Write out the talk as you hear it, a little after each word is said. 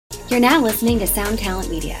You're now listening to Sound Talent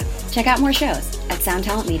Media. Check out more shows at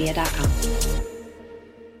soundtalentmedia.com.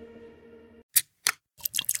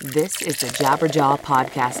 This is the Jabberjaw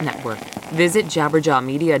Podcast Network. Visit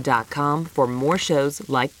jabberjawmedia.com for more shows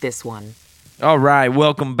like this one. All right,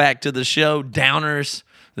 welcome back to the show, Downers.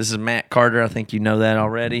 This is Matt Carter. I think you know that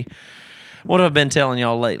already. What have I been telling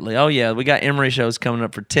y'all lately? Oh, yeah, we got Emery shows coming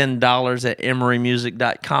up for $10 at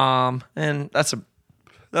emerymusic.com, and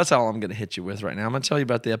that's all I'm going to hit you with right now. I'm going to tell you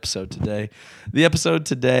about the episode today. The episode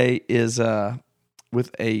today is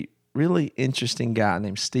with a really interesting guy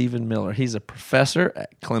named Stephen Miller. He's a professor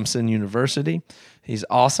at Clemson University. He's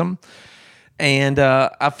awesome. And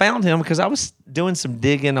I found him because I was doing some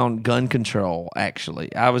digging on gun control,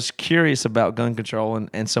 actually. I was curious about gun control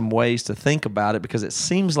and some ways to think about it because it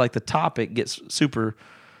seems like the topic gets super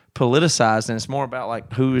politicized and it's more about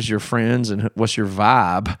like who is your friends and what's your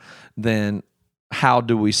vibe than how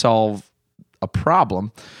do we solve a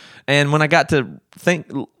problem. And when I got to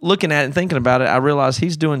looking at it and thinking about it, I realized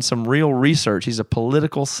he's doing some real research. He's a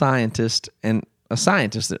political scientist and a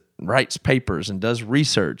scientist that writes papers and does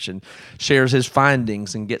research and shares his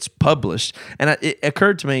findings and gets published. And it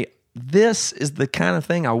occurred to me, this is the kind of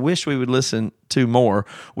thing I wish we would listen to more.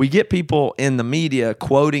 We get people in the media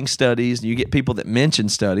quoting studies, and you get people that mention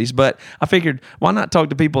studies, but I figured, why not talk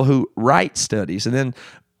to people who write studies? And then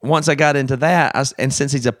once I got into that, and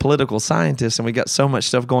since he's a political scientist and we got so much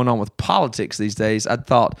stuff going on with politics these days, I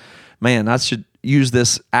thought, man, I should use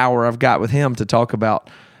this hour I've got with him to talk about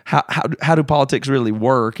how do politics really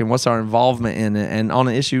work and what's our involvement in it, and on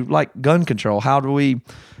an issue like gun control, how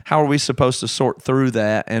are we supposed to sort through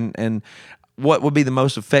that, and what would be the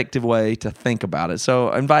most effective way to think about it. So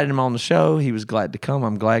I invited him on the show. He was glad to come.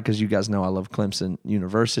 I'm glad because you guys know I love Clemson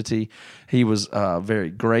University. He was very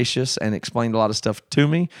gracious and explained a lot of stuff to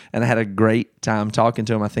me, and I had a great time talking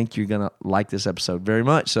to him. I think you're going to like this episode very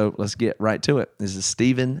much, so let's get right to it. This is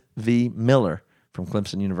Stephen V. Miller from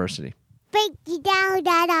Clemson University. Break it down,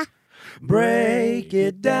 Dada. Break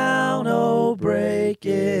it down, oh, break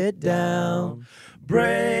it down.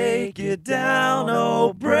 Break it down,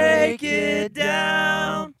 oh, break it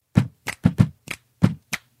down.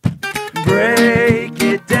 Break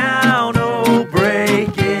it down, oh,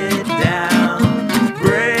 break it down.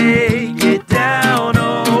 Break it down,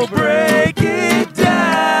 oh, break it down.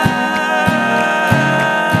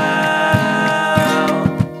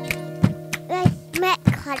 Let's Matt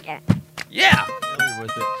Carter. Yeah.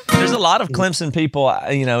 There's a lot of Clemson people,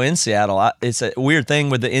 in Seattle. It's a weird thing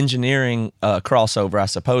with the engineering crossover, I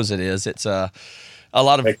suppose it is. It's a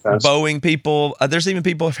lot of Boeing people. There's even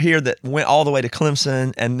people here that went all the way to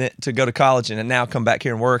Clemson and to go to college and now come back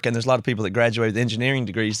here and work. And there's a lot of people that graduated with engineering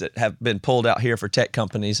degrees that have been pulled out here for tech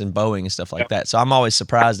companies and Boeing and stuff like that. So I'm always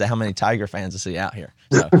surprised at how many Tiger fans I see out here.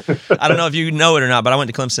 So I don't know if you know it or not, but I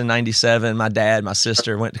went to Clemson in '97. My dad, my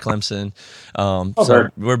sister went to Clemson. So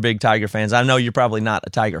we're big Tiger fans. I know you're probably not a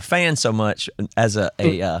Tiger fan so much as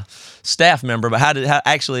a staff member, but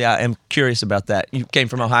actually I am curious about that. You came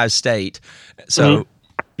from Ohio State. So,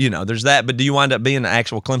 there's that. But do you wind up being an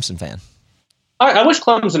actual Clemson fan? I wish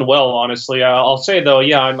Clemson well, honestly. I'll say, though,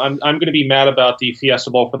 yeah, I'm going to be mad about the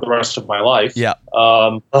Fiesta Bowl for the rest of my life. Yeah.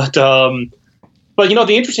 But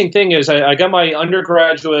the interesting thing is I got my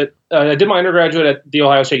undergraduate I did my undergraduate at The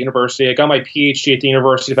Ohio State University. I got my PhD at the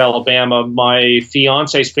University of Alabama. My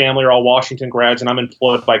fiance's family are all Washington grads, and I'm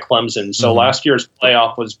employed by Clemson. So last year's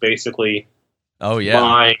playoff was basically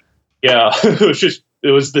it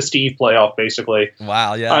was the Steve playoff, basically.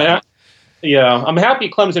 Wow, yeah. I'm happy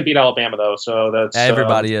Clemson beat Alabama, though. So that's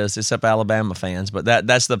everybody is, except Alabama fans. But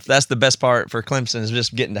that's the best part for Clemson is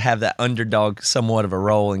just getting to have that underdog somewhat of a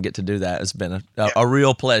role and get to do that. It's been a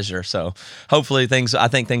real pleasure. So hopefully I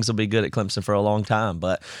think things will be good at Clemson for a long time.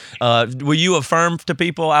 But will you affirm to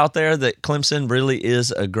people out there that Clemson really is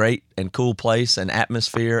a great and cool place and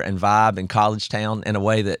atmosphere and vibe and college town in a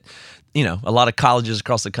way that a lot of colleges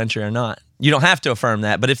across the country are not? You don't have to affirm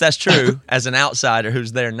that, but if that's true, as an outsider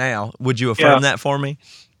who's there now, would you affirm that for me?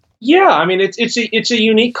 Yeah, I mean, it's a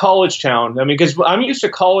unique college town. I mean, because I'm used to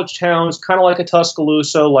college towns, kind of like a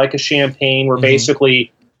Tuscaloosa, like a Champaign, where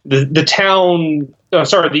basically the town,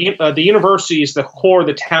 the university is the core of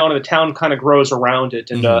the town, and the town kind of grows around it.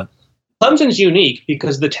 And Clemson's unique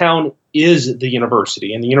because the town is the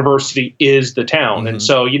university, and the university is the town. And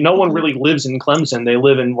so no one really lives in Clemson. They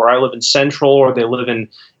live in where I live in Central, or they live in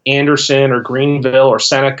Anderson or Greenville or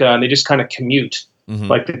Seneca, and they just kind of commute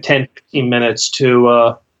like the 10, 15 minutes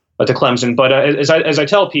to to Clemson. But as I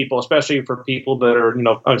tell people, especially for people that are,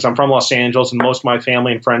 because I'm from Los Angeles and most of my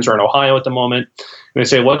family and friends are in Ohio at the moment, and they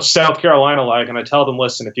say, what's South Carolina like? And I tell them,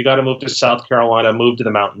 listen, if you got to move to South Carolina, move to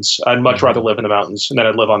the mountains. I'd much rather live in the mountains than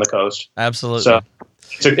I'd live on the coast. Absolutely. So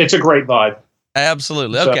it's a great vibe.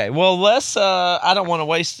 Absolutely. Okay. Well, let's, I don't want to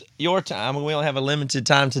waste your time. We only have a limited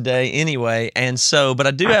time today anyway. And so, but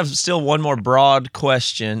I do have still one more broad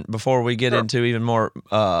question before we get into even more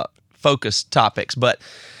focused topics. But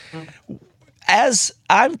as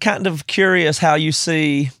I'm kind of curious how you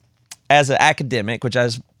see as an academic, which I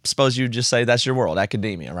suppose you just say that's your world,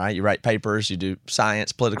 academia, right? You write papers, you do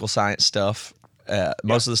science, political science stuff.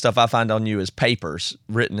 Most of the stuff I find on you is papers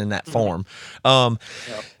written in that form.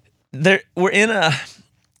 We're in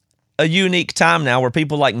a unique time now where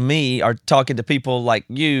people like me are talking to people like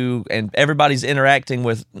you, and everybody's interacting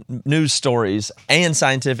with news stories and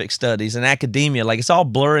scientific studies and academia. Like, it's all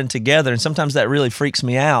blurring together, and sometimes that really freaks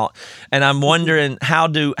me out. And I'm wondering, how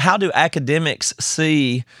do academics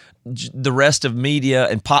see the rest of media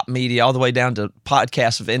and pop media, all the way down to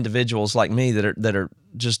podcasts of individuals like me that are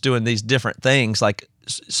just doing these different things? Like,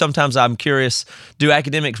 sometimes I'm curious, do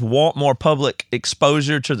academics want more public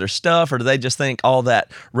exposure to their stuff, or do they just think all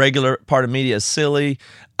that regular part of media is silly?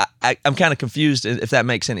 I'm kind of confused if that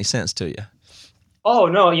makes any sense to you. Oh,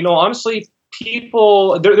 no. Honestly,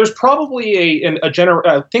 people, there's probably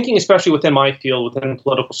thinking, especially within my field, within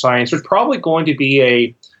political science, there's probably going to be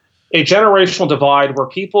a generational divide where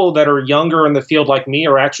people that are younger in the field like me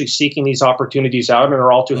are actually seeking these opportunities out and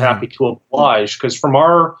are all too happy to oblige. Because from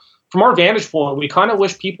our vantage point, we kind of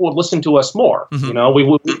wish people would listen to us more.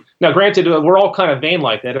 Now, granted, we're all kind of vain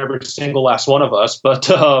like that, every single last one of us, but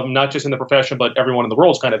not just in the profession, but everyone in the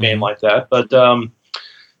world is kind of vain like that. But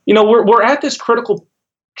we're at this critical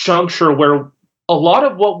juncture where a lot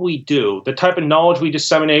of what we do, the type of knowledge we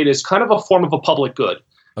disseminate, is kind of a form of a public good.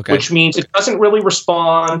 Okay. Which means it doesn't really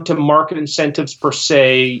respond to market incentives per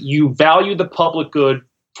se. You value the public good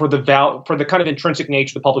for the kind of intrinsic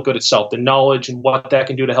nature of the public good itself, the knowledge and what that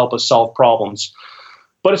can do to help us solve problems.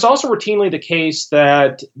 But it's also routinely the case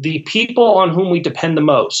that the people on whom we depend the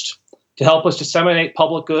most to help us disseminate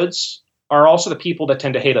public goods are also the people that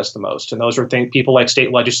tend to hate us the most. And those are people like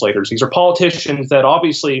state legislators. These are politicians that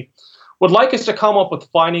obviously would like us to come up with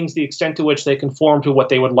findings the extent to which they conform to what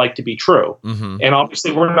they would like to be true. And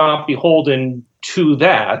obviously we're not beholden to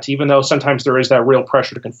that, even though sometimes there is that real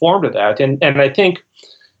pressure to conform to that. And I think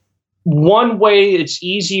one way it's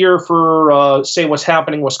easier for, say, what's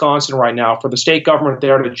happening in Wisconsin right now, for the state government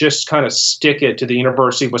there to just kind of stick it to the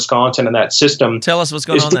University of Wisconsin and that system. Tell us what's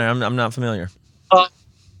going on there. I'm not familiar.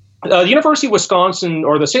 The University of Wisconsin,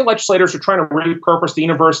 or the state legislators, are trying to repurpose the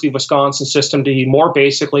University of Wisconsin system to be more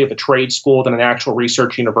basically of a trade school than an actual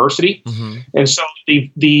research university. And so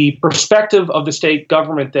the perspective of the state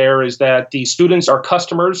government there is that the students are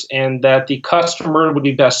customers, and that the customer would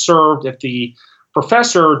be best served if the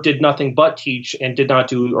professor did nothing but teach and did not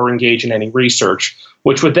do or engage in any research,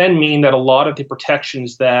 which would then mean that a lot of the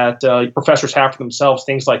protections that professors have for themselves,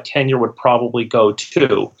 things like tenure, would probably go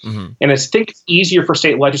too. And I think it's easier for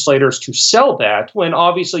state legislators to sell that when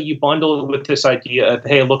obviously you bundle it with this idea of,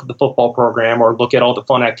 hey, look at the football program, or look at all the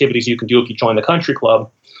fun activities you can do if you join the country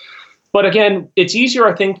club. But again, it's easier,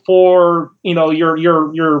 I think, for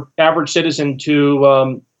your average citizen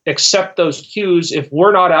to accept those cues if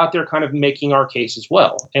we're not out there kind of making our case as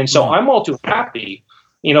well. And so I'm all too happy,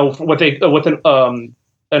 with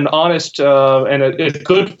an honest and a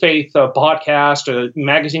good faith podcast, a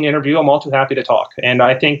magazine interview. I'm all too happy to talk. And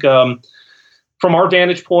I think from our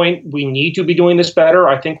vantage point, we need to be doing this better.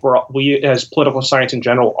 I think we as political science in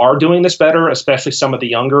general are doing this better, especially some of the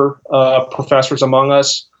younger professors among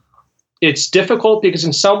us. It's difficult because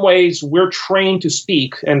in some ways we're trained to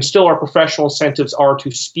speak, and still our professional incentives are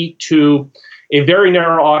to speak to a very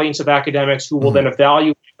narrow audience of academics who will then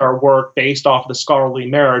evaluate our work based off of the scholarly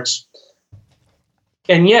merits.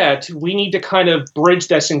 And yet we need to kind of bridge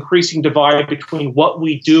this increasing divide between what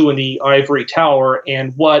we do in the ivory tower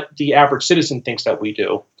and what the average citizen thinks that we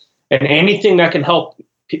do. And anything that can help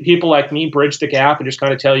people like me bridge the gap and just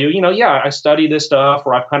kind of tell you, I study this stuff,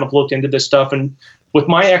 or I've kind of looked into this stuff, and with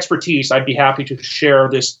my expertise, I'd be happy to share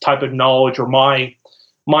this type of knowledge or my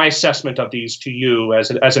assessment of these to you as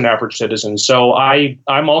an average citizen. So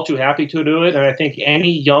I'm all too happy to do it. And I think any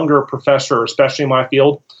younger professor, especially in my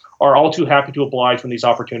field, are all too happy to oblige when these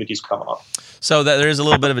opportunities come up. So that there is a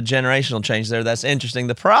little bit of a generational change there. That's interesting.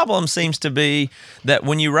 The problem seems to be that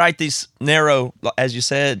when you write these narrow, as you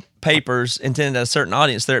said, papers intended at a certain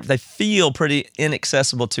audience, they feel pretty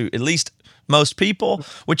inaccessible to at least most people,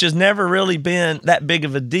 which has never really been that big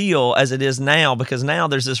of a deal as it is now, because now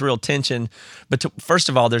there's this real tension. But first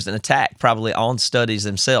of all, there's an attack probably on studies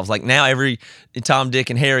themselves. Like now every Tom, Dick,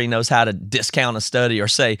 and Harry knows how to discount a study or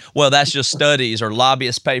say, well, that's just studies, or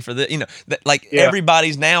lobbyists pay for this.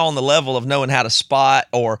 Everybody's now on the level of knowing how to spot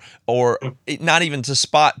or not even to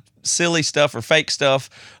spot silly stuff or fake stuff,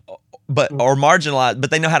 but or marginalize,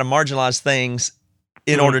 but they know how to marginalize things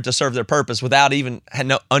in order to serve their purpose without even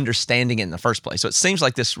no understanding it in the first place. So it seems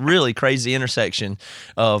like this really crazy intersection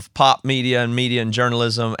of pop media and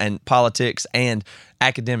journalism and politics and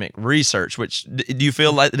academic research, which do you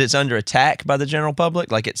feel like that it's under attack by the general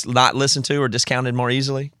public? Like it's not listened to or discounted more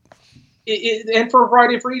easily? And for a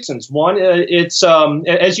variety of reasons. One, it's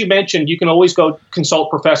as you mentioned, you can always go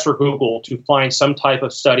consult Professor Google to find some type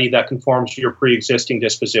of study that conforms to your pre-existing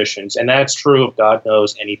dispositions, and that's true of God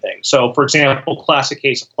knows anything. So, for example, classic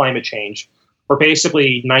case of climate change, where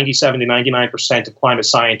basically 97 to 99% of climate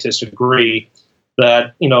scientists agree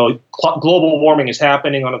that global warming is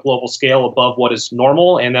happening on a global scale above what is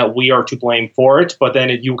normal, and that we are to blame for it. But then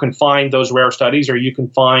you can find those rare studies, or you can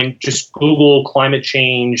find just Google climate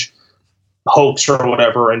change hoax or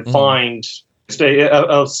whatever, and find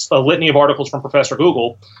a litany of articles from Professor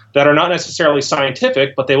Google that are not necessarily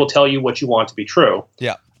scientific, but they will tell you what you want to be true.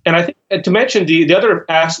 Yeah. And I think to mention the other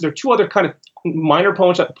aspect, there are two other kind of minor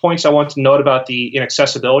points I want to note about the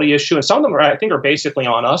inaccessibility issue, and some of them I think are basically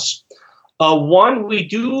on us. One,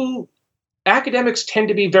 academics tend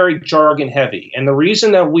to be very jargon heavy, and the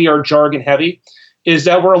reason that we are jargon heavy is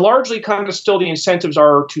that we're largely kind of still the incentives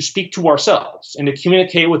are to speak to ourselves and to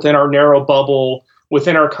communicate within our narrow bubble,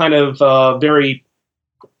 within our kind of very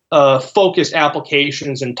focused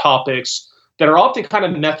applications and topics that are often kind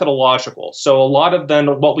of methodological. So a lot of them,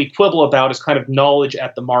 what we quibble about is kind of knowledge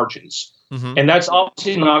at the margins. And that's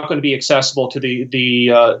obviously not going to be accessible to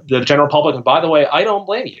the general public. And by the way, I don't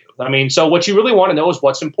blame you. I mean, so what you really want to know is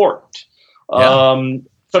what's important. So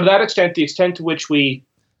to that extent, the extent to which we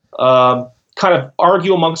kind of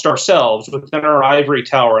argue amongst ourselves within our ivory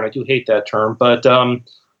tower, and I do hate that term, but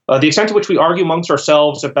the extent to which we argue amongst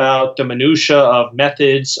ourselves about the minutia of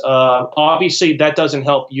methods, obviously that doesn't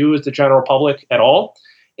help you as the general public at all.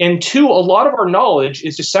 And two, a lot of our knowledge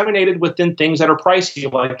is disseminated within things that are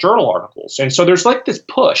pricey, like journal articles. And so there's like this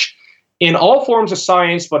push in all forms of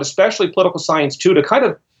science, but especially political science too, to kind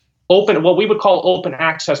of open what we would call open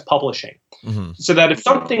access publishing. So that if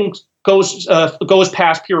something goes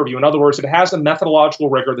past peer review, in other words, it has a methodological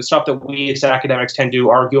rigor, the stuff that we as academics tend to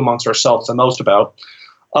argue amongst ourselves the most about,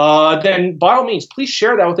 then by all means, please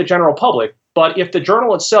share that with the general public. But if the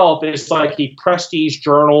journal itself is like a prestige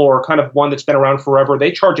journal or kind of one that's been around forever,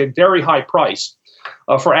 they charge a very high price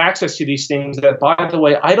for access to these things that, by the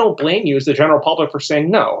way, I don't blame you as the general public for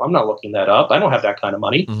saying, no, I'm not looking that up. I don't have that kind of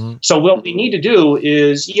money. So what we need to do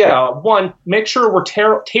is, one, make sure we're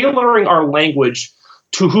tailoring our language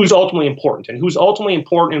to who's ultimately important. And who's ultimately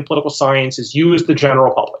important in political science is you as the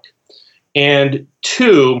general public. And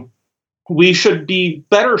two, we should be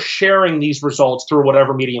better sharing these results through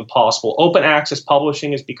whatever medium possible. Open access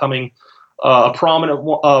publishing is becoming a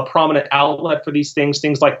prominent outlet for these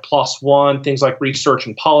things like PLOS One, things like Research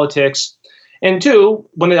and Politics. And two,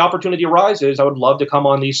 when the opportunity arises, I would love to come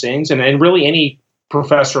on these things, and really any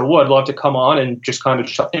professor would love to come on and just kind of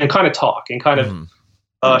talk and kind of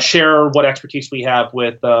share what expertise we have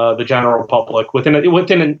with the general public within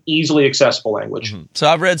an easily accessible language. So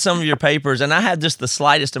I've read some of your papers, and I had just the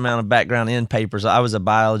slightest amount of background in papers. I was a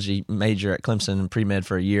biology major at Clemson in pre-med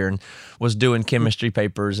for a year and was doing chemistry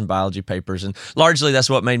papers and biology papers, and largely that's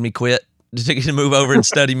what made me quit to move over and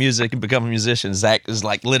study music and become a musician. That is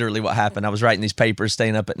like literally what happened. I was writing these papers,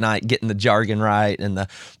 staying up at night, getting the jargon right and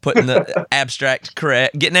putting the abstract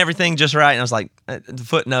correct, getting everything just right. And I was like, the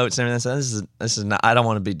footnotes and everything. So this is not, I don't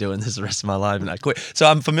want to be doing this the rest of my life. And I quit. So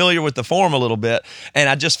I'm familiar with the form a little bit. And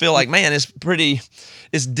I just feel like, man,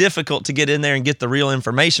 it's difficult to get in there and get the real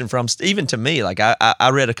information from, even to me. Like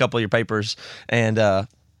I read a couple of your papers and,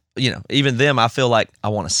 even them, I feel like I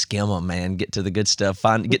want to skim them, man, get to the good stuff,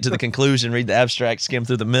 get to the conclusion, read the abstract, skim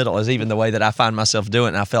through the middle is even the way that I find myself doing.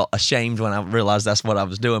 And I felt ashamed when I realized that's what I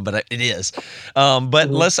was doing, but it is.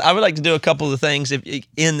 But I would like to do a couple of the things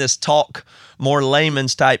in this talk, more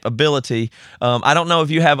layman's type ability. I don't know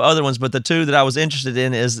if you have other ones, but the two that I was interested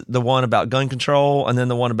in is the one about gun control and then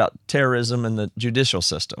the one about terrorism and the judicial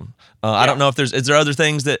system. I don't know if is there other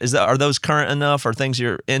things are those current enough or things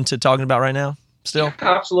you're into talking about right now? Still?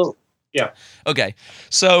 Absolutely. Yeah. Okay.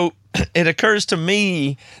 So it occurs to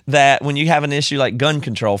me that when you have an issue like gun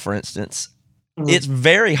control, for instance, it's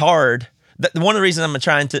very hard. One of the reasons I'm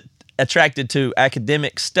attracted to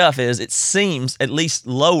academic stuff is it seems, at least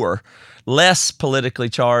lower less politically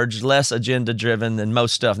charged, less agenda driven than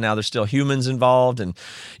most stuff. Now there's still humans involved, and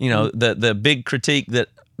the big critique that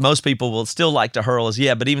most people will still like to hurl is,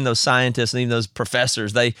 but even those scientists and even those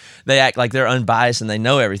professors, they act like they're unbiased and they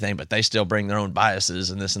know everything, but they still bring their own biases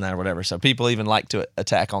and this and that or whatever. So people even like to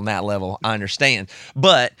attack on that level. I understand.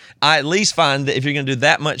 But I at least find that if you're going to do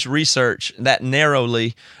that much research that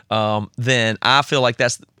narrowly, then I feel like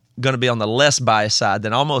that's going to be on the less biased side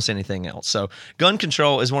than almost anything else. So gun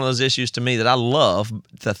control is one of those issues to me that I love,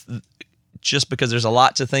 just because there's a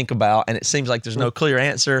lot to think about and it seems like there's no clear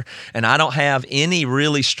answer, and I don't have any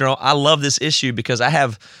really strong. I love this issue because I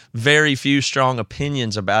have very few strong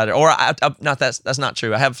opinions about it, or that's not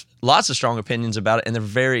true. I have lots of strong opinions about it, and they're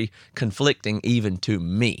very conflicting even to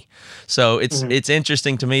me. So it's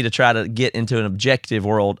interesting to me to try to get into an objective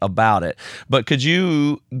world about it. But could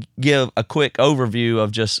you give a quick overview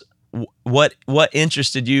of just what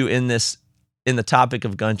interested you in the topic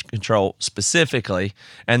of gun control specifically,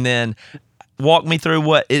 and then walk me through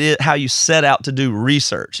what it is, how you set out to do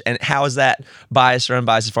research, and how is that biased or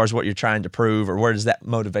unbiased as far as what you're trying to prove, or where does that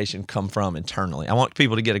motivation come from internally? I want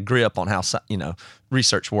people to get a grip on how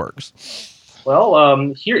research works.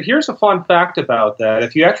 Well, here's a fun fact about that.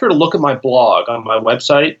 If you actually were to look at my blog on my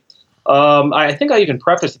website, I think I even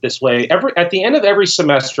prefaced it this way. At the end of every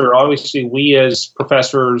semester, obviously, we as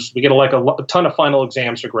professors, we get a ton of final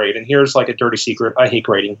exams to grade. And here's like a dirty secret: I hate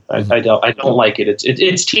grading. I don't like it.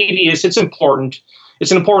 It's tedious. It's important. It's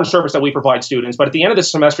an important service that we provide students. But at the end of the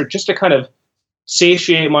semester, just to kind of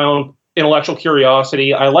satiate my own intellectual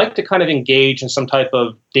curiosity, I like to kind of engage in some type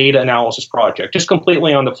of data analysis project, just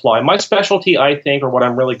completely on the fly. My specialty, I think, or what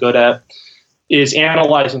I'm really good at, is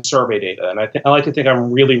analyzing survey data. And I like to think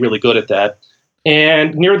I'm really, really good at that.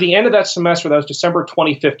 And near the end of that semester, that was December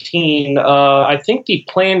 2015, I think the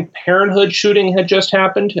Planned Parenthood shooting had just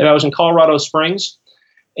happened, and I was in Colorado Springs.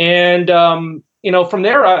 And, from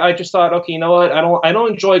there, I just thought, okay, you know what? I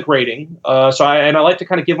don't enjoy grading. So I like to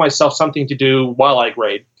kind of give myself something to do while I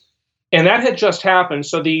grade. And that had just happened.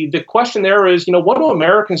 So the question there is, what do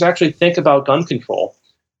Americans actually think about gun control?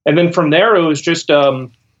 And then from there, it was just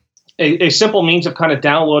a simple means of kind of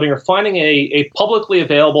downloading or finding a publicly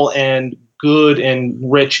available and good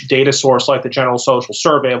and rich data source like the General Social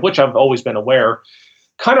Survey, of which I've always been aware,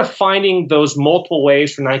 kind of finding those multiple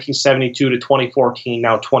ways from 1972 to 2014,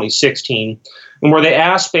 now 2016, and where they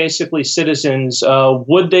asked basically citizens,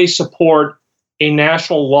 would they support a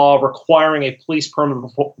national law requiring a police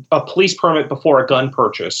permit before a gun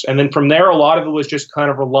purchase? And then from there, a lot of it was just kind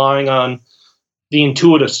of relying on the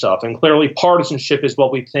intuitive stuff. And clearly partisanship is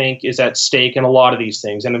what we think is at stake in a lot of these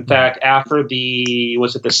things. And in fact, after the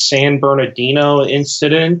San Bernardino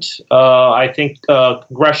incident, I think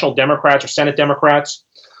congressional Democrats or Senate Democrats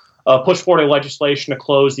pushed forward a legislation to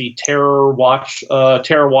close the terror watch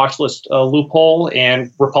list loophole,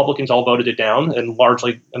 and Republicans all voted it down, and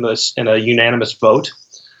largely in a unanimous vote.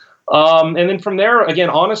 And then from there, again,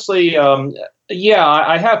 honestly,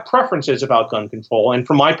 I have preferences about gun control. And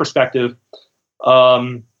from my perspective,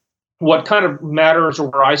 what kind of matters, or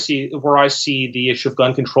where I see the issue of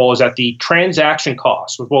gun control, is that the transaction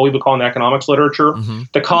cost, with what we would call in economics literature,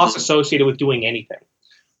 the cost associated with doing anything.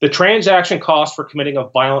 The transaction cost for committing a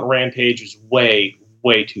violent rampage is way,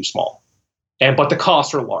 way too small. But the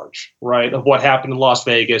costs are large, right? Of what happened in Las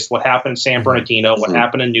Vegas, what happened in San Bernardino, what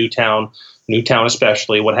happened in Newtown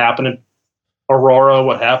especially, what happened in Aurora,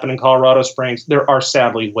 what happened in Colorado Springs. There are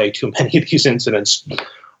sadly way too many of these incidents.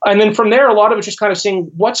 And then from there, a lot of it's just kind of seeing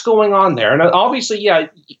what's going on there. And obviously,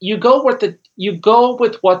 you go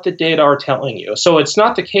with what the data are telling you. So it's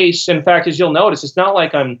not the case. In fact, as you'll notice, it's not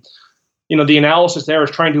like I'm, the analysis there is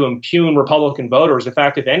trying to impugn Republican voters. In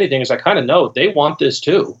fact, if anything, is I kind of know they want this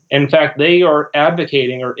too. In fact, they are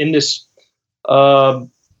advocating, or in this,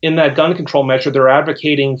 in that gun control measure, they're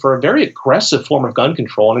advocating for a very aggressive form of gun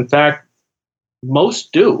control. And in fact,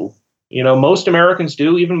 most do. Most Americans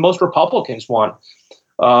do. Even most Republicans want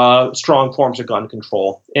strong forms of gun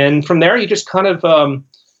control. And from there, you just kind of,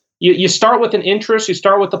 you start with an interest, you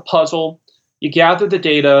start with a puzzle, you gather the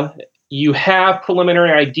data, you have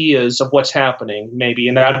preliminary ideas of what's happening, maybe,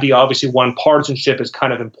 and that'd be obviously one. Partisanship is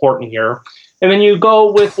kind of important here. And then you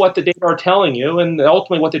go with what the data are telling you, and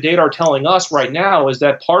ultimately what the data are telling us right now is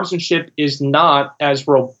that partisanship is not as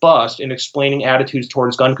robust in explaining attitudes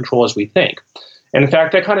towards gun control as we think. And in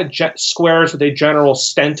fact, that kind of squares with a general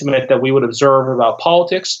sentiment that we would observe about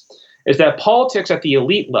politics, is that politics at the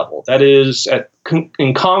elite level, that is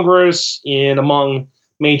in Congress, among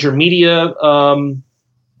major media,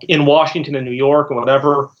 in Washington and New York and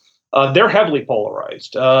whatever, they're heavily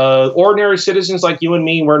polarized. Ordinary citizens like you and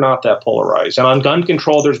me, we're not that polarized. And on gun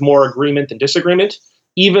control, there's more agreement than disagreement.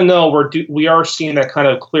 even though we are seeing that kind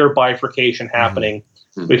of clear bifurcation happening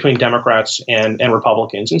between Democrats and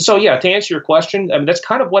Republicans. And so, yeah, to answer your question, I mean, that's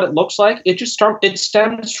kind of what it looks like. It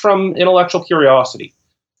stems from intellectual curiosity.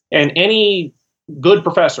 And any good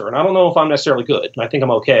professor, and I don't know if I'm necessarily good, I think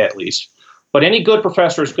I'm okay at least, but any good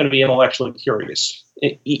professor is going to be intellectually curious,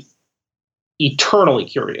 eternally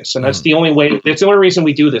curious. And that's the only way, it's the only reason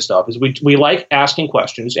we do this stuff, is we like asking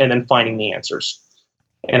questions and then finding the answers.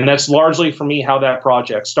 And that's largely, for me, how that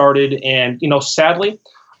project started. And, sadly,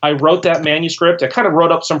 I wrote that manuscript. I kind of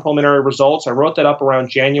wrote up some preliminary results. I wrote that up around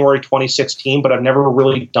January 2016, but I've never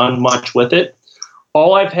really done much with it.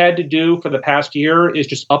 All I've had to do for the past year is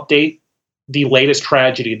just update the latest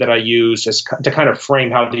tragedy that I use to kind of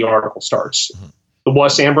frame how the article starts. It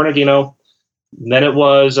was San Bernardino, then it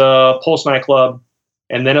was Pulse nightclub,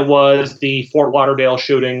 and then it was the Fort Lauderdale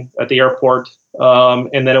shooting at the airport,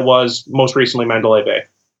 and then it was most recently Mandalay Bay.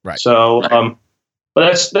 Right. So,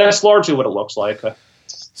 but that's largely what it looks like.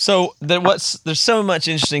 So there's so much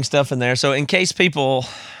interesting stuff in there. So in case people,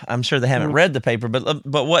 I'm sure they haven't read the paper, but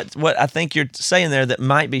what I think you're saying there that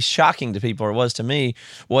might be shocking to people, or was to me,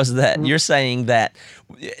 was that you're saying that,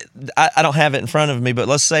 I don't have it in front of me, but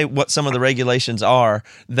let's say what some of the regulations are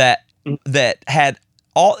that had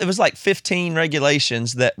it was like 15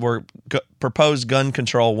 regulations that were proposed gun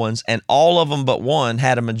control ones, and all of them but one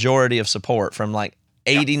had a majority of support, from like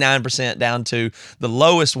 89% down to the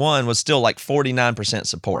lowest one was still like 49%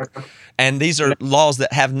 support. And these are laws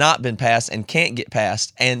that have not been passed and can't get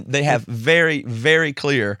passed. And they have very, very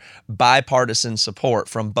clear bipartisan support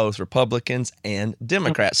from both Republicans and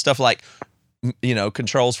Democrats. Stuff like,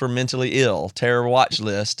 controls for mentally ill, terror watch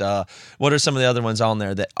list. What are some of the other ones on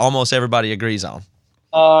there that almost everybody agrees on?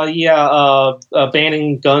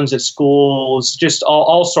 Banning guns at schools, just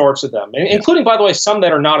all sorts of them, including, by the way, some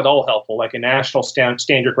that are not at all helpful, like a national stand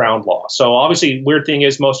your ground law. So obviously, weird thing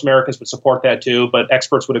is most Americans would support that too, but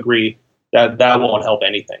experts would agree that won't help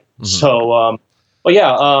anything. So,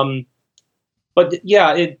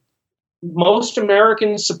 most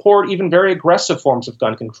Americans support even very aggressive forms of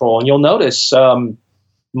gun control, and you'll notice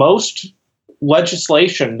most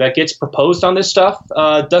legislation that gets proposed on this stuff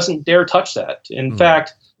doesn't dare touch that. In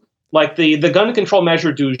fact, like the gun control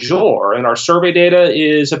measure du jour in our survey data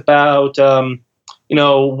is about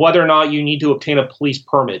whether or not you need to obtain a police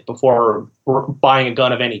permit before buying a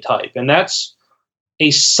gun of any type, and that's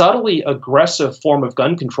a subtly aggressive form of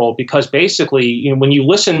gun control, because basically, when you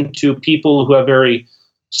listen to people who have very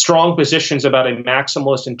strong positions about a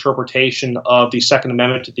maximalist interpretation of the Second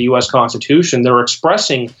Amendment to the U.S. Constitution, they're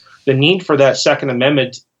expressing the need for that Second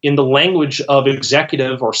Amendment in the language of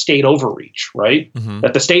executive or state overreach, right?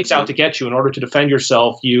 That the state's out to get you. In order to defend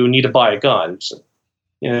yourself, you need to buy a gun. So,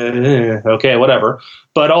 okay, whatever.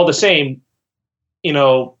 But all the same,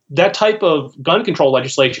 that type of gun control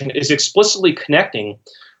legislation is explicitly connecting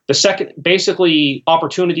basically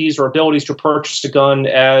opportunities or abilities to purchase a gun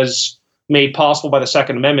as made possible by the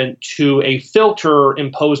Second Amendment to a filter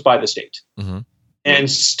imposed by the state.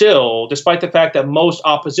 And still, despite the fact that most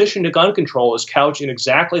opposition to gun control is couched in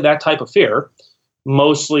exactly that type of fear,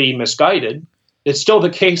 mostly misguided, it's still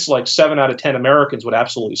the case like 7 out of 10 Americans would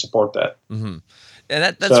absolutely support that.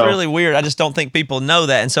 And that's really weird. I just don't think people know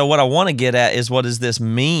that. And so what I want to get at is, what does this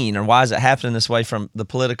mean, or why is it happening this way from the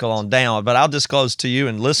political on down? But I'll disclose to you,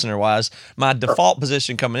 and listener-wise, my default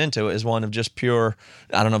position coming into it is one of just pure,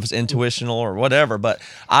 I don't know if it's intuitional or whatever, but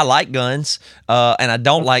I like guns, and I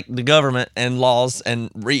don't like the government and laws and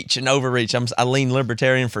reach and overreach. I lean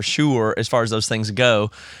libertarian for sure as far as those things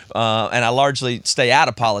go, and I largely stay out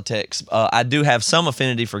of politics. I do have some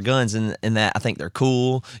affinity for guns in that I think they're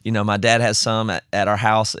cool. My dad has some at our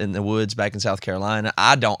house in the woods back in South Carolina.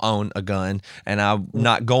 I don't own a gun, and I'm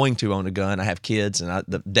not going to own a gun. I have kids, and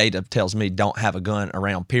the data tells me don't have a gun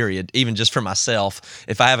around, period. Even just for myself,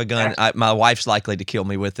 if I have a gun, my wife's likely to kill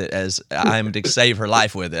me with it, as I'm to save her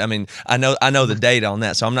life with it. I mean, I know the data on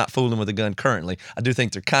that, so I'm not fooling with a gun currently. I do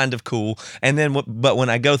think they're kind of cool. And then, but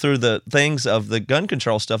when I go through the things of the gun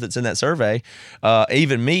control stuff that's in that survey,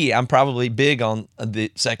 even me, I'm probably big on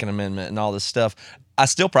the Second Amendment and all this stuff. I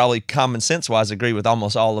still probably common sense wise agree with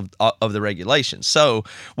almost all of the regulations. So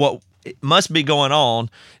what must be going on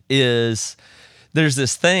is there's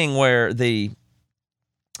this thing where I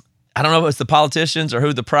don't know if it's the politicians or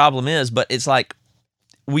who the problem is, but it's like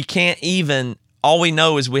we can't even, all we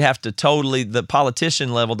know is we have to the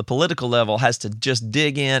politician level, the political level has to just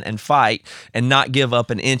dig in and fight and not give up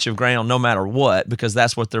an inch of ground no matter what, because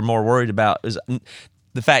that's what they're more worried about, is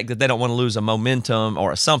the fact that they don't want to lose a momentum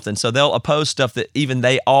or something. So they'll oppose stuff that even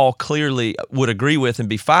they all clearly would agree with and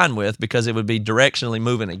be fine with, because it would be directionally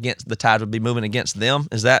moving against, the tide would be moving against them.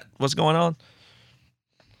 Is that what's going on?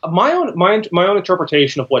 my own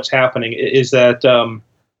interpretation of what's happening is that,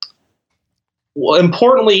 well,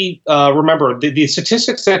 importantly, remember the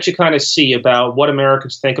statistics that you kind of see about what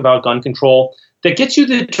Americans think about gun control, that gets you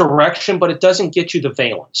the direction, but it doesn't get you the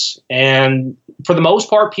valence. And for the most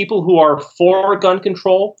part, people who are for gun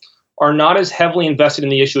control are not as heavily invested in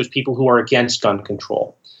the issue as people who are against gun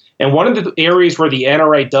control. And one of the areas where the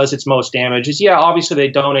NRA does its most damage is, obviously they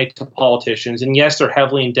donate to politicians. And yes, they're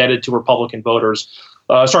heavily indebted to Republican voters,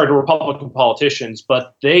 to Republican politicians,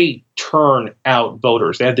 but they turn out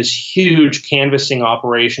voters. They have this huge canvassing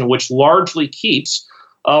operation, which largely keeps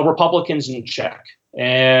Republicans in check.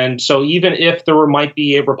 And so even if there might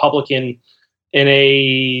be a Republican in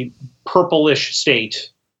a purplish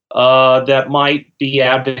state that might be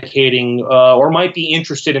advocating or might be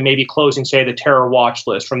interested in maybe closing, say, the terror watch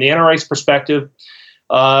list, from the NRA's perspective,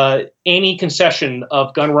 any concession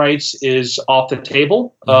of gun rights is off the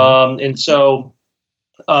table. And so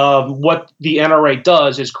what the NRA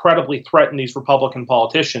does is credibly threaten these Republican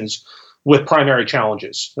politicians with primary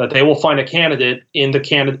challenges, that they will find a candidate in the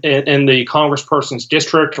congressperson's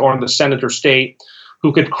district or in the senator state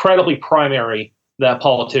who could credibly primary that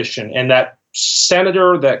politician. And that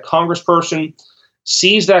senator, that congressperson,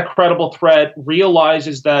 sees that credible threat,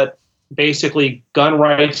 realizes that basically gun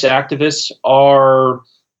rights activists are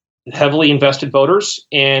heavily invested voters,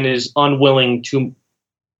 and is unwilling to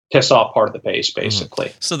piss off part of the base,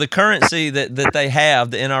 basically. So the currency that they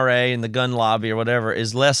have, the NRA and the gun lobby or whatever,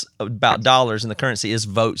 is less about dollars, and the currency is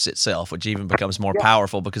votes itself, which even becomes more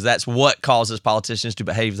powerful, because that's what causes politicians to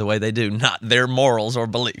behave the way they do, not their morals or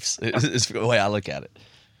beliefs, is the way I look at it.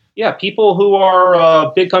 Yeah, people who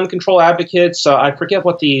are big gun control advocates, I forget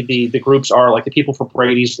what the groups are, like the people for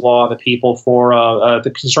Brady's Law, the people for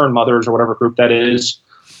the Concerned Mothers, or whatever group that is.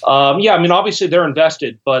 Obviously they're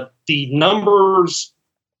invested, but the numbers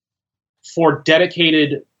for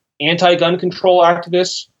dedicated anti-gun control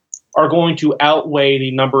activists are going to outweigh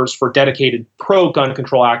the numbers for dedicated pro-gun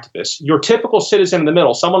control activists. Your typical citizen in the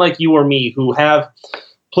middle, someone like you or me, who have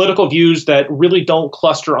political views that really don't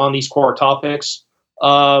cluster on these core topics,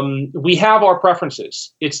 we have our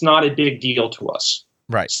preferences. It's not a big deal to us.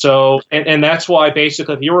 Right. So, and that's why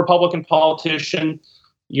basically if you're a Republican politician,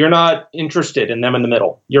 you're not interested in them in the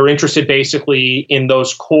middle. You're interested basically in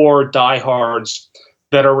those core diehards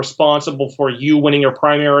that are responsible for you winning your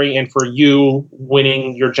primary and for you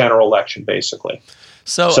winning your general election, basically.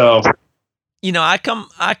 So I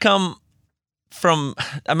come from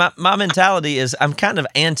my mentality is I'm kind of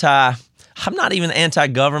I'm not even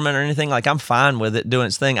anti-government or anything. Like, I'm fine with it doing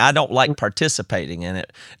its thing. I don't like participating in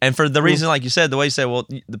it. And for the reason, like you said, the way you say, well,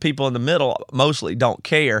 the people in the middle mostly don't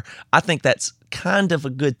care, I think that's kind of a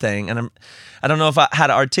good thing. And I don't know how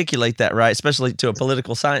to articulate that right, especially to a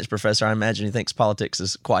political science professor. I imagine he thinks politics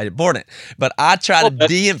is quite important. But I try to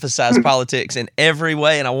de-emphasize politics in every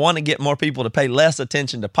way, and I want to get more people to pay less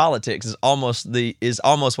attention to politics is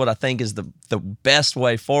almost what I think is the best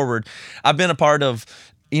way forward. I've been a part of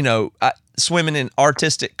swimming in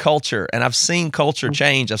artistic culture, and I've seen culture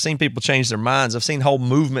change. I've seen people change their minds. I've seen whole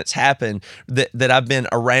movements happen that I've been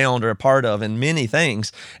around or a part of in many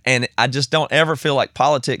things, and I just don't ever feel like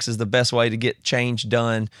politics is the best way to get change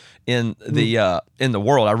done in the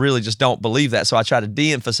world. I really just don't believe that. So I try to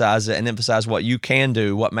de-emphasize it and emphasize what you can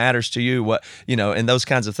do, what matters to you, and those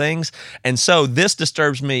kinds of things. And so this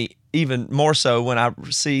disturbs me even more so when I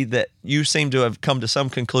see that you seem to have come to some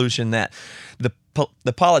conclusion that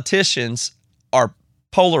the politicians are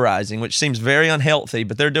polarizing, which seems very unhealthy,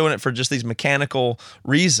 but they're doing it for just these mechanical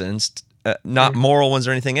reasons, not moral ones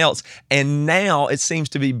or anything else. And now it seems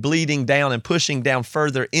to be bleeding down and pushing down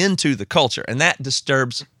further into the culture. And that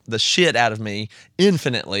disturbs the shit out of me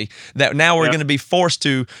infinitely, that now we're going to be forced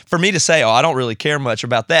for me to say, I don't really care much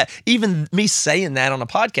about that. Even me saying that on a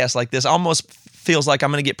podcast like this almost feels like I'm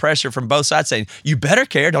going to get pressure from both sides saying, you better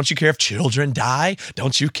care. Don't you care if children die?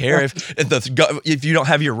 Don't you care if you don't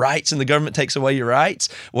have your rights and the government takes away your rights?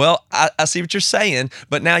 Well, I see what you're saying,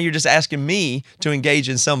 but now you're just asking me to engage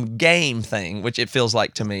in some game thing, which it feels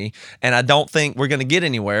like to me. And I don't think we're going to get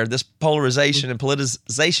anywhere. This polarization and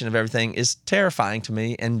politicization of everything is terrifying to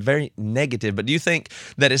me and very negative. But do you think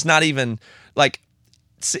that it's not even like...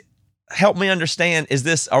 Help me understand,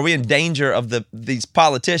 are we in danger of these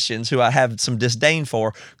politicians who I have some disdain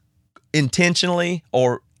for intentionally,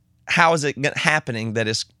 or how is it happening that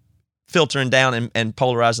it's filtering down and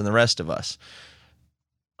polarizing the rest of us?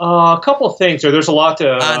 A couple of things there. There's a lot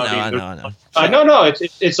to... I know. No,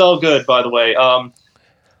 it's all good, by the way.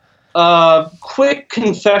 Quick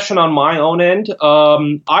confession on my own end.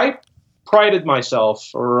 I prided myself,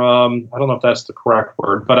 or I don't know if that's the correct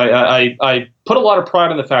word, but I put a lot of pride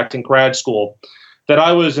in the fact in grad school that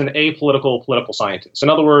I was an apolitical political scientist. In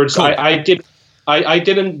other words, Cool. I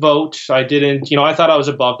didn't vote. I didn't, I thought I was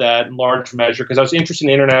above that in large measure because I was interested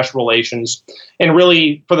in international relations. And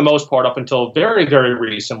really, for the most part, up until very, very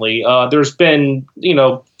recently, there's been,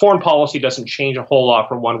 foreign policy doesn't change a whole lot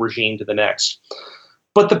from one regime to the next.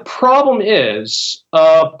 But the problem is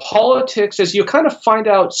politics, as you kind of find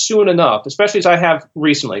out soon enough, especially as I have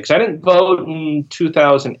recently, because I didn't vote in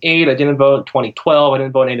 2008, I didn't vote in 2012, I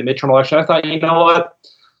didn't vote in the midterm election. I thought, you know what?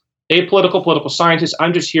 Apolitical political scientist,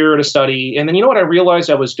 I'm just here to study. And then you know what I realized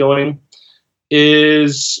I was doing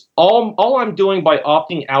is all I'm doing by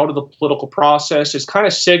opting out of the political process is kind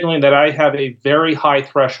of signaling that I have a very high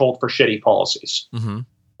threshold for shitty policies. Mm-hmm.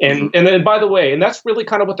 And then, by the way, and that's really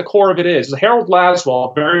kind of what the core of it is. Harold Laswell,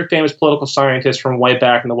 a very famous political scientist from way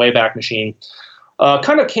back in the Wayback Machine,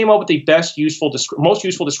 kind of came up with the most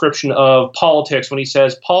useful description of politics when he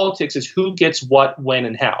says politics is who gets what, when,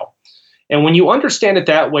 and how. And when you understand it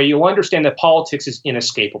that way, you'll understand that politics is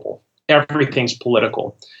inescapable. Everything's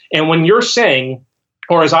political. And when you're saying,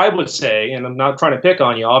 or as I would say, and I'm not trying to pick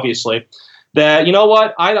on you, obviously, that, you know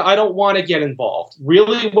what, I don't want to get involved.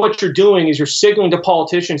 Really what you're doing is you're signaling to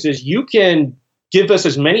politicians is you can give us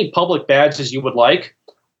as many public bads as you would like.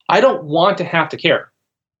 I don't want to have to care,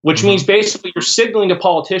 which means basically you're signaling to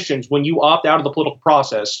politicians when you opt out of the political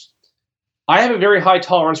process, I have a very high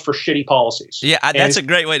tolerance for shitty policies. Yeah, that's a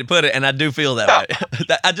great way to put it, and I do feel that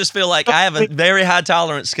way. I just feel like I have a very high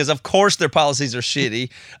tolerance because, of course, their policies are shitty.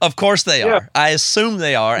 Of course they are. I assume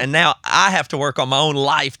they are, and now I have to work on my own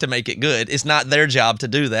life to make it good. It's not their job to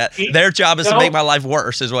do that. Their job is to make my life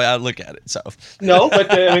worse is the way I look at it. So no, but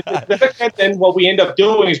then what we end up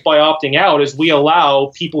doing is by opting out is we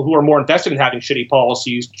allow people who are more invested in having shitty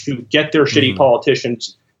policies to get their shitty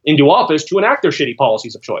politicians into office to enact their shitty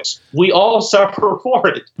policies of choice. We all suffer for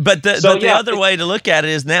it. But the other way to look at it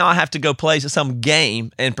is now I have to go play some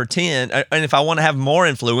game and pretend. And if I want to have more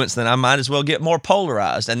influence, then I might as well get more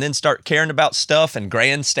polarized and then start caring about stuff and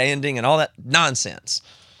grandstanding and all that nonsense.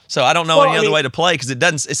 So I don't know any other way to play because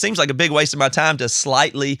it seems like a big waste of my time to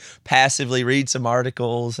slightly passively read some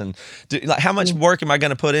articles and how much work am I going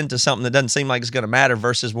to put into something that doesn't seem like it's going to matter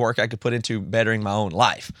versus work I could put into bettering my own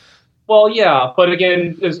life. Well, yeah, but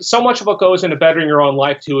again, so much of what goes into bettering your own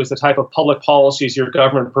life, too, is the type of public policies your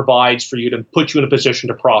government provides for you to put you in a position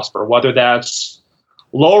to prosper, whether that's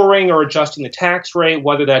lowering or adjusting the tax rate,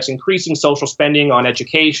 whether that's increasing social spending on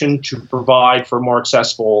education to provide for more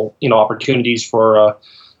accessible, opportunities for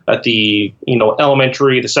at the,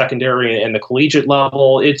 elementary, the secondary, and the collegiate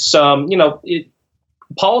level. It's,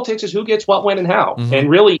 politics is who gets what, when, and how, and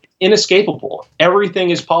really inescapable. Everything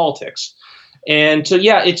is politics. And so,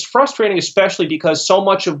 yeah, it's frustrating, especially because so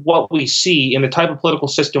much of what we see in the type of political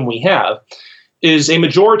system we have is a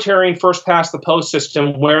majoritarian first past the post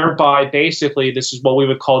system whereby basically this is what we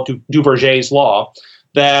would call Duverger's law,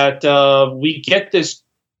 that we get this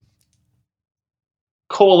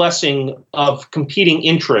coalescing of competing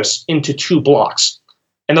interests into two blocks.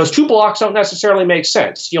 And those two blocks don't necessarily make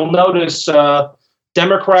sense. You'll notice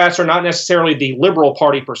Democrats are not necessarily the liberal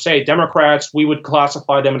party per se. Democrats, we would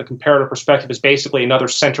classify them in a comparative perspective as basically another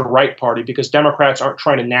center-right party because Democrats aren't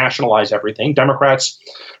trying to nationalize everything. Democrats,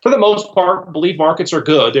 for the most part, believe markets are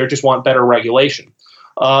good. They just want better regulation.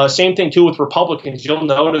 Same thing, too, with Republicans. You'll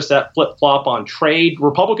notice that flip-flop on trade.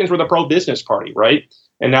 Republicans were the pro-business party, right?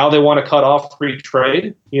 And now they want to cut off free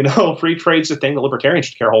trade. Free trade's the thing the libertarians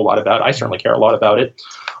should care a whole lot about. I certainly care a lot about it.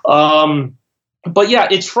 But yeah,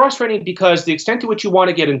 it's frustrating because the extent to which you want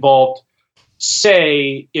to get involved,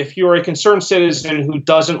 say, if you're a concerned citizen who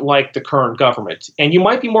doesn't like the current government, and you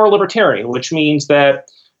might be more libertarian, which means that,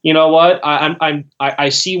 you know what, I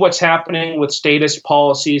see what's happening with statist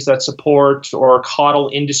policies that support or coddle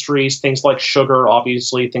industries, things like sugar,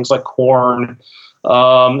 obviously, things like corn,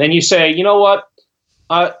 and you say, you know what,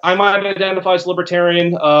 I might identify as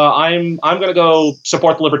libertarian. I'm going to go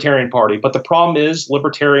support the Libertarian Party. But the problem is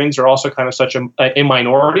libertarians are also kind of such a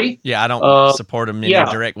minority. Yeah, I don't support them in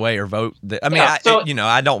a direct way or vote.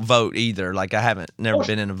 I don't vote either. Like I never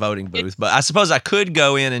been in a voting booth. But I suppose I could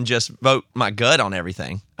go in and just vote my gut on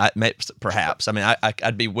everything. Perhaps. I mean,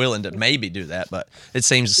 I'd be willing to maybe do that. But it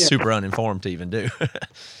seems super uninformed to even do.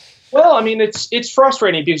 Well, I mean, it's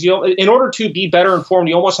frustrating because in order to be better informed,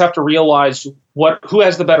 you almost have to realize who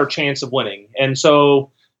has the better chance of winning, and so,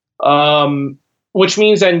 which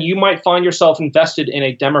means then you might find yourself invested in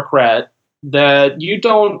a Democrat that you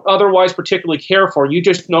don't otherwise particularly care for. You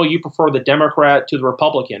just know you prefer the Democrat to the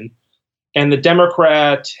Republican, and the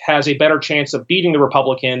Democrat has a better chance of beating the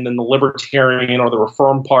Republican than the Libertarian or the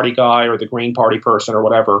Reform Party guy or the Green Party person or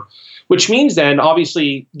whatever. Which means then,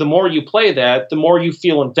 obviously, the more you play that, the more you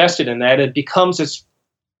feel invested in that. It becomes this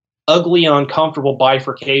ugly, uncomfortable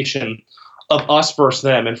bifurcation of us versus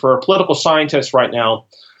them. And for a political scientist right now,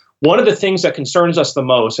 one of the things that concerns us the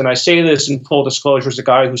most, and I say this in full disclosure as a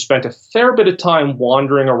guy who spent a fair bit of time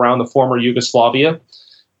wandering around the former Yugoslavia,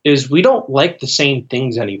 is we don't like the same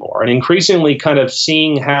things anymore. And increasingly kind of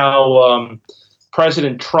seeing how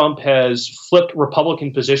President Trump has flipped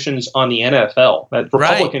Republican positions on the NFL. That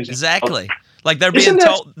Republicans, right, exactly. Like they're being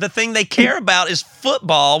told the thing they care about is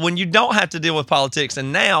football when you don't have to deal with politics.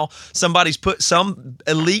 And now somebody's put some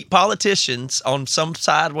elite politicians on some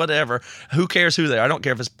side, whatever. Who cares who they are? I don't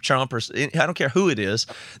care if it's Trump or I don't care who it is.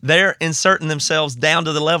 They're inserting themselves down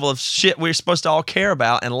to the level of shit we're supposed to all care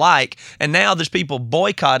about and like. And now there's people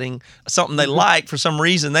boycotting something they like for some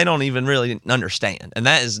reason they don't even really understand. And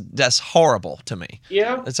that's horrible to me.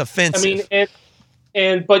 Yeah. It's offensive. I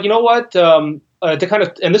mean, but you know what? To kind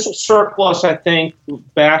of, and this will circle us, I think,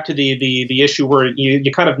 back to the issue where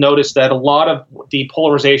you kind of notice that a lot of the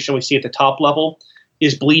polarization we see at the top level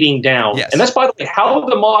is bleeding down. Yes. And that's, by the way, how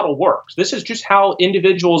the model works. This is just how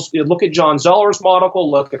individuals look at John Zeller's model,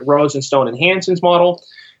 look at Rosenstone and Hansen's model.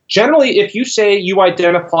 Generally, if you say you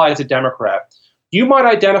identify as a Democrat, you might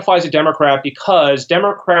identify as a Democrat because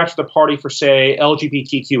Democrats are the party for, say,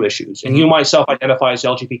 LGBTQ issues. And you might self-identify as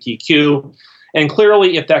LGBTQ. And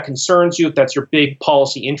clearly, if that concerns you, if that's your big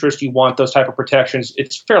policy interest, you want those type of protections,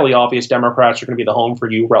 it's fairly obvious Democrats are going to be the home for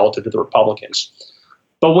you relative to the Republicans.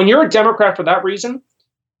 But when you're a Democrat for that reason,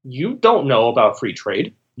 you don't know about free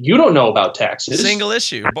trade. You don't know about taxes. Single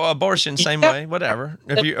issue. Abortion, same way, whatever.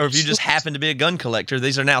 If you just happen to be a gun collector,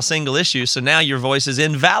 these are now single issues. So now your voice is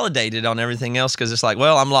invalidated on everything else because it's like,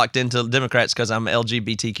 well, I'm locked into Democrats because I'm an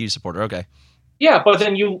LGBTQ supporter. Okay. Yeah, but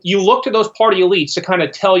then you look to those party elites to kind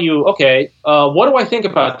of tell you, okay, what do I think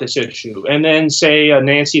about this issue? And then say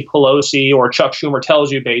Nancy Pelosi or Chuck Schumer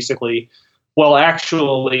tells you basically, well,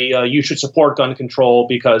 actually, you should support gun control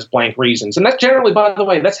because blank reasons. And that's generally, by the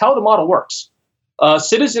way, that's how the model works.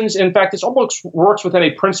 Citizens, in fact, this almost works within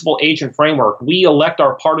a principal agent framework. We elect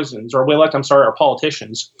our partisans, or our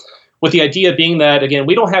politicians, with the idea being that, again,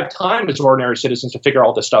 we don't have time as ordinary citizens to figure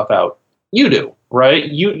all this stuff out. You do, right?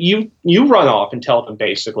 You run off and tell them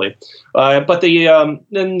basically. But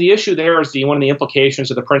then the issue there is one of the implications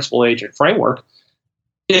of the principal agent framework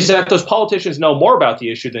is that those politicians know more about the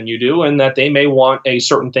issue than you do, and that they may want a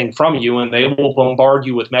certain thing from you, and they will bombard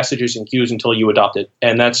you with messages and cues until you adopt it.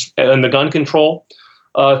 And the gun control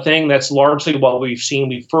thing. That's largely what we've seen.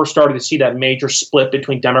 We first started to see that major split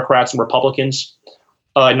between Democrats and Republicans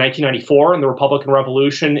in 1994 in the Republican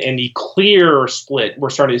Revolution, and the clear split we're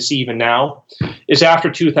starting to see even now is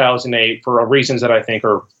after 2008 for reasons that I think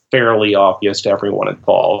are fairly obvious to everyone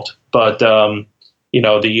involved. But, the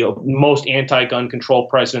most anti-gun control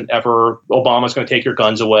president ever, Obama's going to take your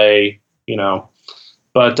guns away,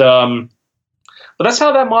 But that's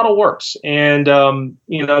how that model works. And,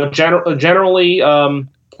 generally...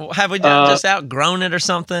 have we just outgrown it or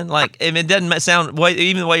something? Like, if it doesn't sound,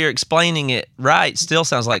 even the way you're explaining it right, still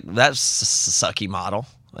sounds like that's a sucky model.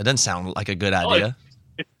 It doesn't sound like a good idea.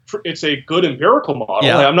 It's a good empirical model.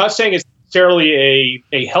 Yeah. I'm not saying it's necessarily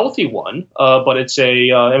a healthy one, but it's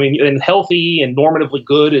and healthy and normatively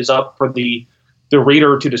good is up for the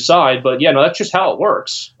reader to decide. But that's just how it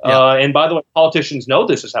works. Yeah. And by the way, politicians know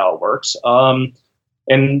this is how it works.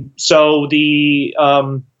 And so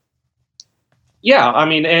and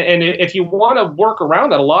if you want to work around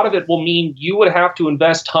that, a lot of it will mean you would have to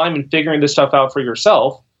invest time in figuring this stuff out for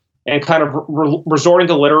yourself and kind of resorting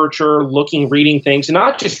to literature, reading things, and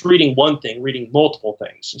not just reading one thing, reading multiple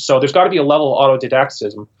things. So there's got to be a level of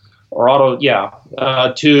autodidacticism or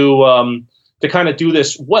to kind of do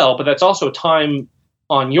this well. But that's also time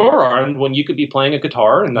on your end when you could be playing a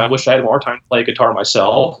guitar, and I wish I had more time to play guitar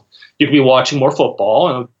myself. You could be watching more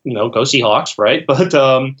football and, go Seahawks, right? But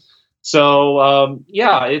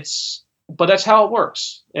but that's how it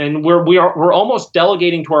works. And we're almost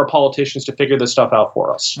delegating to our politicians to figure this stuff out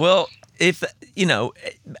for us. Well, if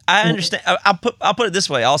I understand, I'll put it this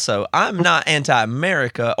way also. I'm not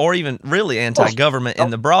anti-America or even really anti-government in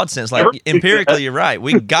the broad sense. Like, empirically, you're right.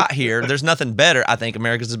 We got here. There's nothing better. I think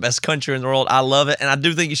America's the best country in the world. I love it. And I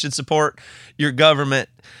do think you should support your government.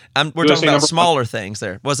 We're talking about smaller things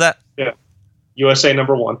there. Was that? Yeah. USA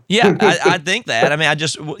number one. Yeah, I think that. I mean, I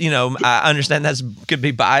just, I understand that could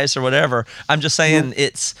be bias or whatever. I'm just saying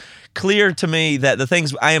it's clear to me that the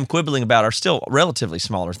things I am quibbling about are still relatively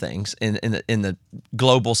smaller things in the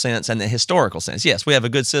global sense and the historical sense. Yes, we have a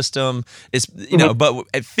good system. It's but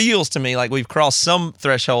it feels to me like we've crossed some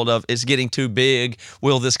threshold of it's getting too big.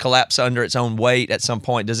 Will this collapse under its own weight at some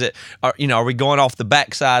point? Does it? Are we going off the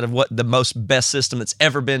backside of what the best system that's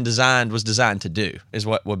ever been designed was designed to do? Is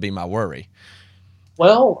what would be my worry.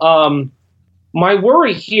 Well, my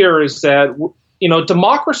worry here is that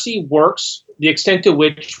democracy works the extent to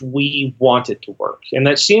which we want it to work. And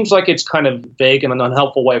that seems like it's kind of vague and an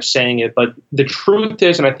unhelpful way of saying it. But the truth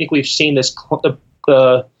is, and I think we've seen this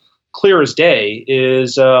clear as day,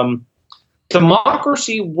 is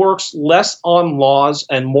democracy works less on laws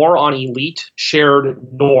and more on elite shared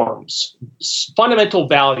norms, fundamental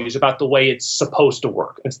values about the way it's supposed to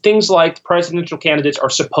work. And things like presidential candidates are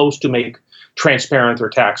supposed to make transparent their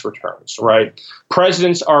tax returns, right?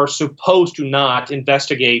 Presidents are supposed to not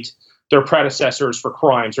investigate their predecessors for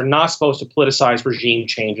crimes. They're not supposed to politicize regime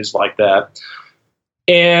changes like that.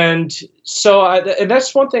 And so and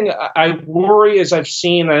that's one thing I worry, as I've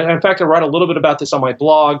seen. In fact, I write a little bit about this on my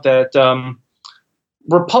blog, that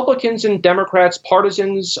Republicans and Democrats,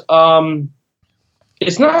 partisans,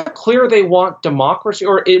 it's not clear they want democracy.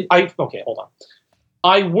 Okay, hold on.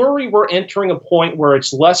 I worry we're entering a point where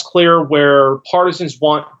it's less clear where partisans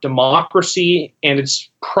want democracy, and it's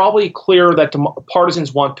probably clear that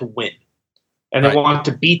partisans want to win, and they want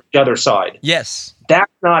to beat the other side. Yes.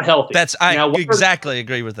 That's not healthy. I exactly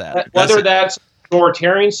agree with that. Whether that's an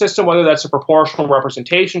authoritarian system, whether that's a proportional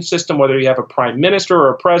representation system, whether you have a prime minister or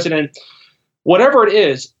a president, whatever it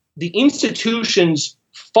is, the institutions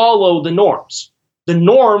follow the norms. The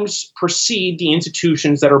norms precede the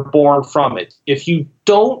institutions that are born from it. If you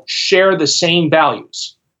don't share the same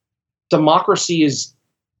values, democracy is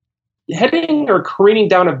heading or careening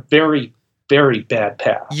down a very, very bad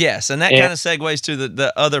path. Yes, and that kind of segues to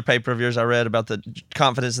the other paper of yours I read about the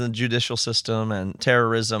confidence in the judicial system and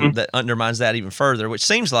terrorism that undermines that even further, which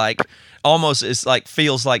seems like almost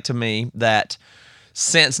feels like to me that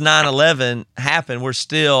since 9/11 happened, we're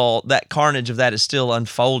still, that carnage of that is still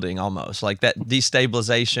unfolding almost. Like that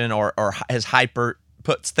destabilization or has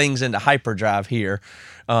puts things into hyperdrive here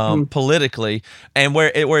politically. And where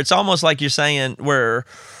it's almost like you're saying where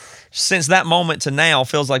since that moment to now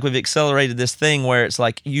feels like we've accelerated this thing where it's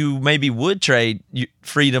like you maybe would trade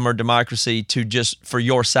freedom or democracy to just for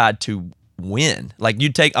your side to win. Like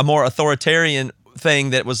you'd take a more authoritarian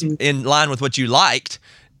thing that was in line with what you liked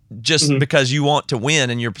just because you want to win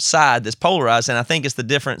and your side that's polarized. And I think it's the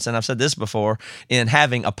difference, and I've said this before, in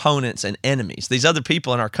having opponents and enemies. These other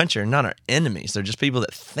people in our country are not our enemies. They're just people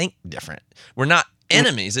that think different. We're not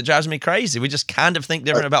enemies. It drives me crazy. We just kind of think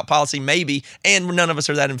different about policy, maybe, and none of us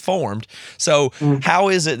are that informed. So how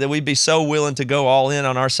is it that we'd be so willing to go all in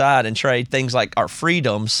on our side and trade things like our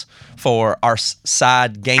freedoms for our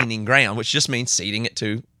side gaining ground, which just means ceding it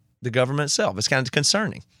to the government itself? It's kind of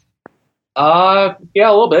concerning. Yeah,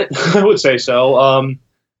 a little bit. I would say so.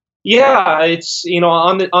 Yeah, it's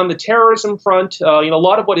on the terrorism front. A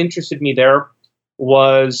lot of what interested me there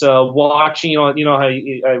was watching. How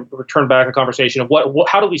I returned back a conversation of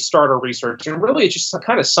how do we start our research, and really it's just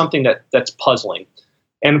kind of something that's puzzling.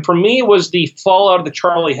 And for me, it was the fallout of the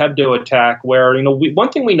Charlie Hebdo attack, where one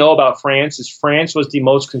thing we know about France is France was the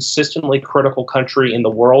most consistently critical country in the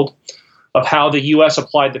world of how the U.S.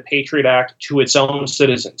 applied the Patriot Act to its own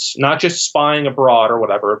citizens, not just spying abroad or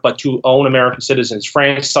whatever, but to own American citizens.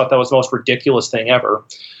 France thought that was the most ridiculous thing ever.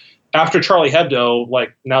 After Charlie Hebdo,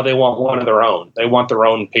 now they want one of their own. They want their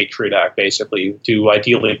own Patriot Act, basically, to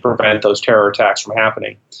ideally prevent those terror attacks from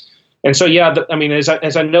happening. And so,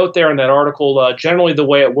 as I note there in that article, generally the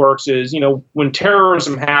way it works is, when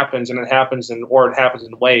terrorism happens, and it happens in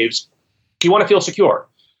waves, you want to feel secure.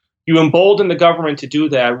 You embolden the government to do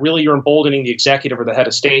that. Really, you're emboldening the executive or the head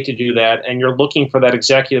of state to do that, and you're looking for that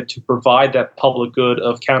executive to provide that public good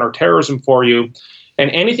of counterterrorism for you.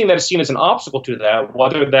 And anything that is seen as an obstacle to that,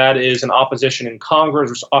 whether that is an opposition in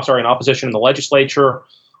Congress, an opposition in the legislature,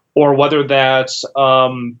 or whether that's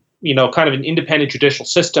kind of an independent judicial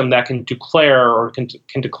system that can declare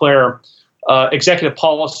executive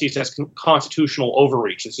policies as constitutional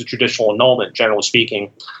overreach. It's a judicial annulment, generally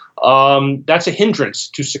speaking. That's a hindrance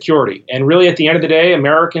to security. And really, at the end of the day,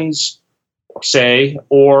 Americans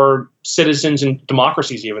or citizens in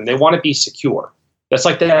democracies even, they want to be secure. That's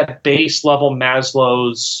like that base level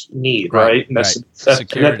Maslow's need, right? And that's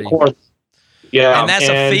security. Yeah, And that's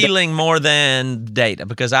a feeling more than data,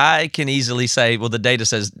 because I can easily say, well, the data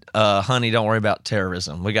says, honey, don't worry about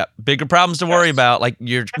terrorism. We got bigger problems to worry about, like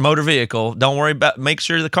your motor vehicle. Don't worry about, make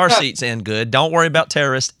sure the car seat's in good. Don't worry about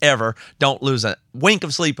terrorists ever. Don't lose a wink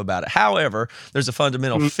of sleep about it. However, there's a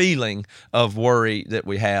fundamental feeling of worry that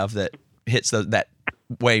we have that hits that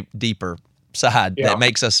way deeper side that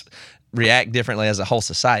makes us react differently as a whole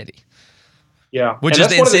society. Yeah, which is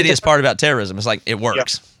the insidious part about terrorism. It's like it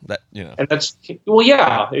works. That and that's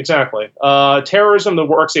exactly. Terrorism that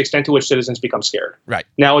works the extent to which citizens become scared. Right.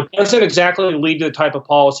 Now, it doesn't exactly lead to the type of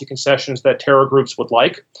policy concessions that terror groups would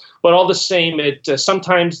like, but all the same, it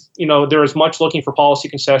sometimes they're as much looking for policy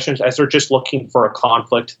concessions as they're just looking for a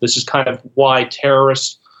conflict. This is kind of why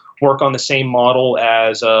terrorists work on the same model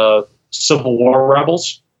as Civil War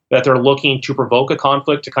rebels, that they're looking to provoke a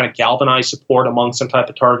conflict to kind of galvanize support among some type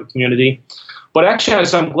of target community. But actually,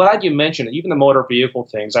 as I'm glad you mentioned it, even the motor vehicle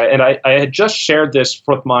things, I had just shared this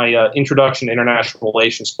with my Introduction to International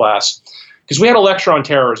Relations class, because we had a lecture on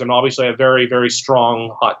terrorism. Obviously, I have very, very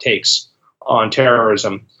strong hot takes on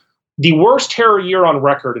terrorism. The worst terror year on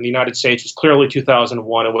record in the United States was clearly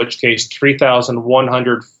 2001, in which case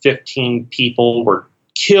 3,115 people were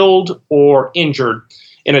killed or injured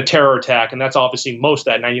in a terror attack, and that's obviously most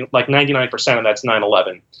of that, 99% of that's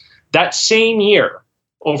 9/11. That same year,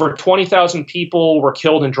 over 20,000 people were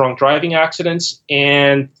killed in drunk driving accidents,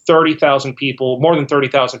 and more than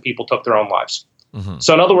 30,000 people took their own lives. Mm-hmm.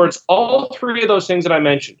 So in other words, all three of those things that I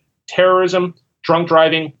mentioned, terrorism, drunk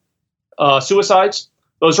driving, suicides,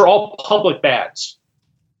 those are all public bads.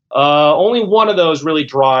 Only one of those really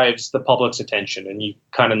drives the public's attention, and you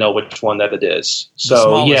kind of know which one that it is. So the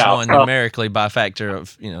smallest one numerically by a factor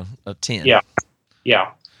of 10.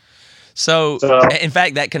 Yeah. So, in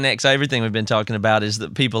fact, that connects everything we've been talking about. Is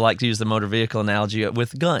that people like to use the motor vehicle analogy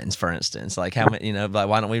with guns, for instance. Like how many, like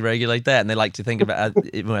why don't we regulate that? And they like to think about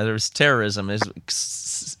whether it's terrorism is,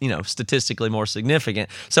 statistically more significant.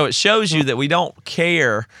 So it shows you that we don't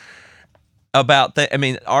care about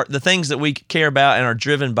the things that we care about and are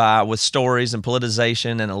driven by with stories and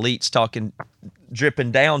politicization and elites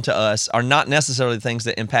dripping down to us are not necessarily the things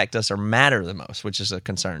that impact us or matter the most, which is a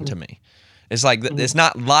concern to me. It's like it's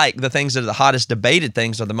not like the things that are the hottest debated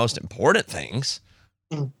things are the most important things.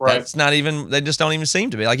 Right. That's not even, they just don't even seem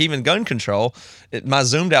to be. Like even gun control, my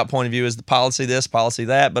zoomed out point of view is the policy this, policy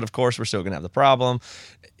that, but of course we're still going to have the problem.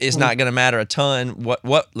 It's not going to matter a ton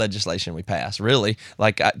what legislation we pass, really.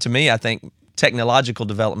 Like to me, I think technological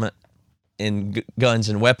development in guns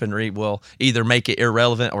and weaponry will either make it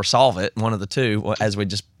irrelevant or solve it, one of the two, as we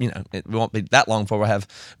just, it won't be that long before we'll have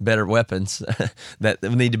better weapons that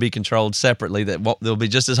need to be controlled separately that they'll be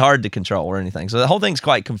just as hard to control or anything. So the whole thing's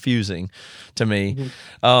quite confusing to me.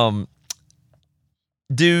 Mm-hmm.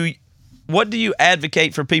 What do you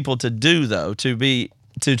advocate for people to do, though, to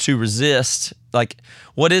resist? Like,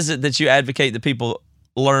 what is it that you advocate that people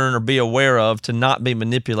learn or be aware of to not be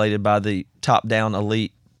manipulated by the top-down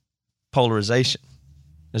elite polarization?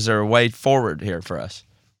 Is there a way forward here for us?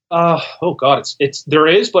 There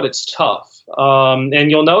is, but it's tough.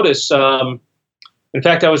 And you'll notice, in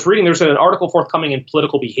fact, I was reading, there's an article forthcoming in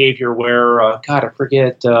Political Behavior where, I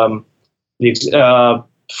forget the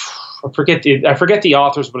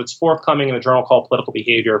authors, but it's forthcoming in a journal called Political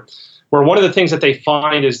Behavior, where one of the things that they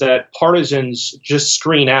find is that partisans just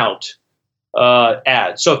screen out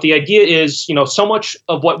ads. So if the idea is, so much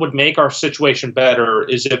of what would make our situation better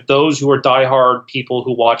is if those who are diehard people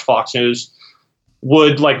who watch Fox News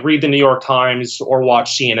would read the New York Times or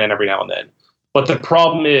watch CNN every now and then. But the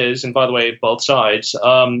problem is, and by the way, both sides,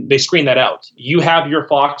 they screen that out. You have your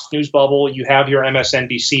Fox News bubble, you have your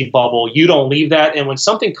MSNBC bubble, you don't leave that. And when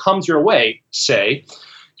something comes your way, say,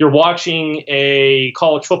 you're watching a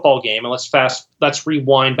college football game, and let's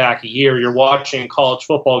rewind back a year. You're watching a college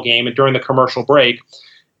football game, and during the commercial break,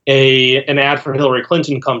 an ad for Hillary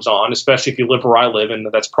Clinton comes on, especially if you live where I live,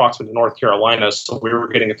 and that's proximate to North Carolina, so we were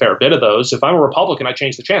getting a fair bit of those. If I'm a Republican, I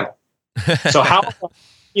change the channel. So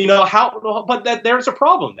but there's a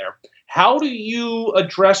problem there. How do you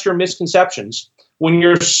address your misconceptions when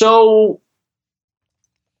you're so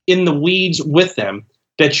in the weeds with them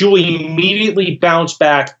that you will immediately bounce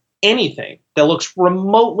back anything that looks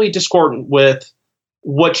remotely discordant with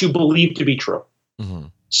what you believe to be true? Mm-hmm.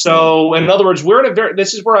 So, in other words,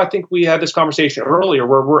 this is where I think we had this conversation earlier,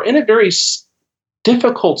 where we're in a very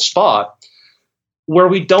difficult spot where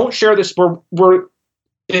we don't share this,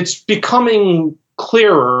 it's becoming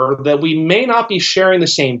clearer that we may not be sharing the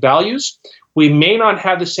same values. We may not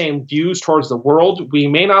have the same views towards the world. We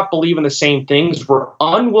may not believe in the same things. We're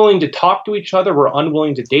unwilling to talk to each other. We're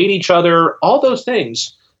unwilling to date each other. All those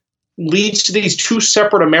things. leads to these two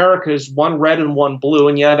separate Americas, one red and one blue,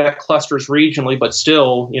 and yeah, that clusters regionally, but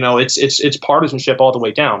still, it's partisanship all the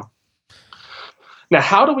way down. Now,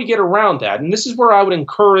 how do we get around that? And this is where I would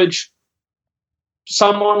encourage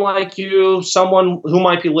someone like you, someone who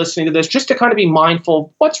might be listening to this, just to kind of be mindful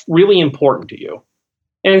of what's really important to you.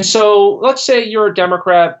 And so let's say you're a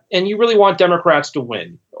Democrat and you really want Democrats to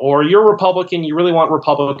win, or you're a Republican, you really want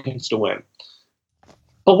Republicans to win.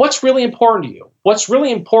 But what's really important to you? What's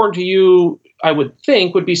really important to you, I would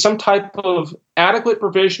think, would be some type of adequate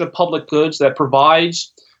provision of public goods that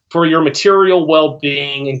provides for your material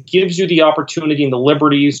well-being and gives you the opportunity and the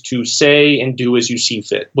liberties to say and do as you see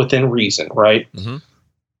fit within reason, right? Mm-hmm.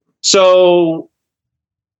 So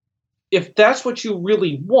if that's what you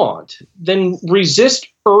really want, then resist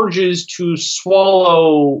urges to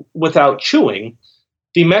swallow without chewing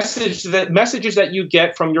the messages that you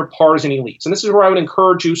get from your partisan elites. And this is where I would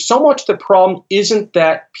encourage you. So much the problem isn't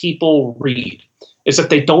that people read, it's that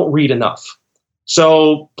they don't read enough.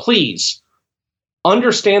 So please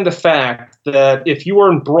understand the fact that if you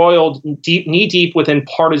are embroiled knee deep within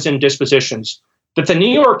partisan dispositions, that the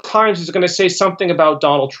New York Times is going to say something about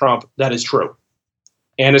Donald Trump that is true.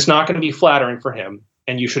 And it's not going to be flattering for him,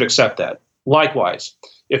 and you should accept that. Likewise,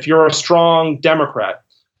 if you're a strong Democrat,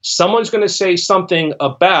 someone's going to say something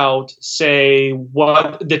about, say,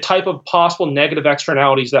 what the type of possible negative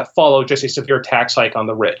externalities that follow just a severe tax hike on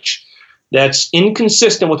the rich. That's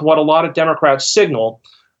inconsistent with what a lot of Democrats signal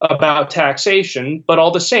about taxation, but all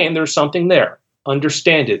the same, there's something there.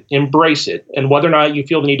 Understand it, embrace it, and whether or not you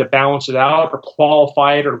feel the need to balance it out or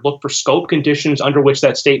qualify it or look for scope conditions under which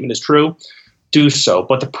that statement is true, do so.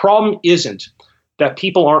 But the problem isn't that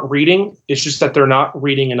people aren't reading, it's just that they're not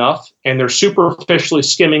reading enough, and they're superficially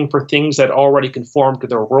skimming for things that already conform to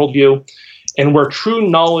their worldview. And where true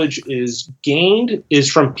knowledge is gained is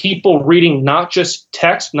from people reading not just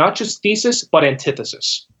text, not just thesis, but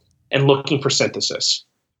antithesis, and looking for synthesis.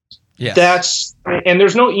 Yes.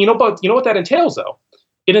 There's no, but you know what that entails though?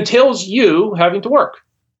 It entails you having to work.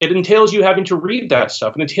 It entails you having to read that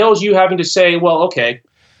stuff. It entails you having to say, well, okay,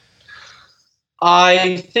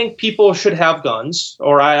 I think people should have guns,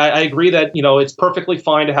 or I agree that, it's perfectly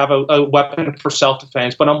fine to have a weapon for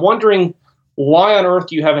self-defense, but I'm wondering why on earth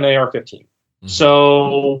do you have an AR-15? Mm-hmm.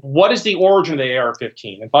 So what is the origin of the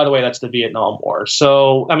AR-15? And by the way, that's the Vietnam War.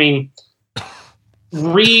 So,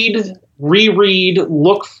 read, reread,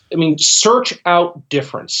 search out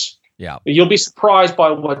difference. Yeah. You'll be surprised by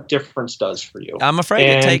what difference does for you. I'm afraid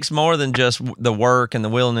it takes more than just the work and the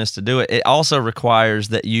willingness to do it. It also requires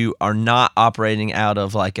that you are not operating out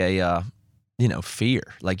of like a, fear.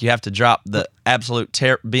 Like you have to drop the absolute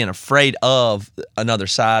being afraid of another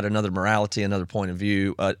side, another morality, another point of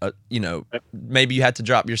view. Maybe you have to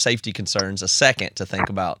drop your safety concerns a second to think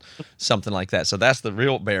about something like that. So that's the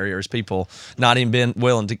real barrier, is people not even being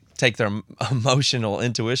willing to take their emotional,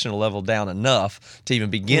 intuitional level down enough to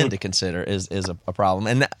even begin to consider is a problem.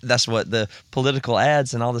 And that's what the political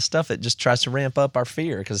ads and all this stuff, it just tries to ramp up our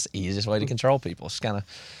fear because it's the easiest way to control people. It's kind of...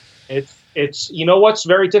 It's what's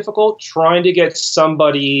very difficult? Trying to get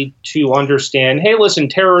somebody to understand, hey, listen,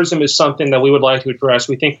 terrorism is something that we would like to address.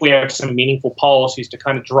 We think we have some meaningful policies to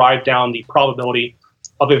kind of drive down the probability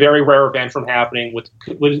of a very rare event from happening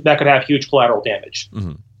that could have huge collateral damage.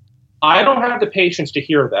 Mm-hmm. I don't have the patience to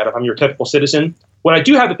hear that if I'm your typical citizen. What I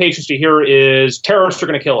do have the patience to hear is terrorists are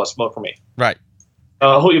going to kill us, vote for me. Right.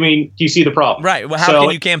 Do you see the problem? Right. Well, how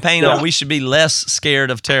can you campaign on we should be less scared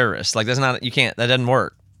of terrorists? Like, that doesn't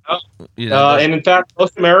work. And in fact,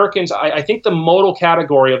 most Americans, I think the modal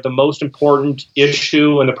category of the most important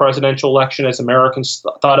issue in the presidential election, as Americans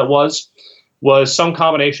thought it was some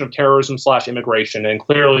combination of terrorism / immigration. And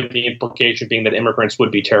clearly the implication being that immigrants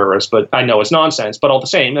would be terrorists. But I know it's nonsense. But all the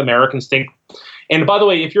same, Americans think. And by the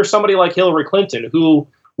way, if you're somebody like Hillary Clinton, who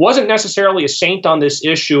wasn't necessarily a saint on this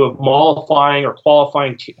issue of mollifying or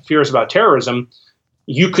qualifying fears about terrorism,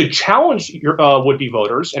 you could challenge your would-be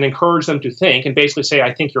voters and encourage them to think and basically say,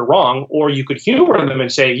 I think you're wrong, or you could humor them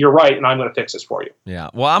and say, you're right, and I'm going to fix this for you. Yeah.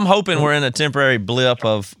 Well, I'm hoping we're in a temporary blip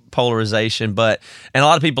of polarization, and a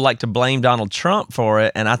lot of people like to blame Donald Trump for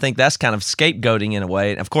it, and I think that's kind of scapegoating in a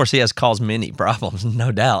way. And of course, he has caused many problems,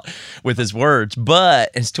 no doubt, with his words,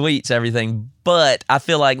 his tweets, everything. But I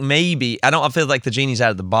feel like I feel like the genie's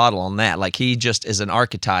out of the bottle on that. Like he just is an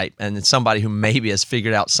archetype, and it's somebody who maybe has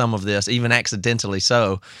figured out some of this, even accidentally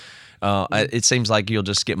so. It seems like you'll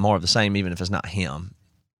just get more of the same, even if it's not him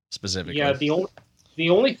specifically. Yeah, the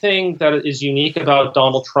only thing that is unique about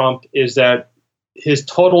Donald Trump is that his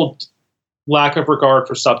total lack of regard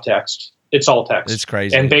for subtext. It's all text. It's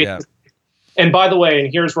crazy. And by the way,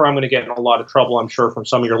 and here's where I'm going to get in a lot of trouble, I'm sure, from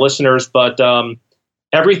some of your listeners, but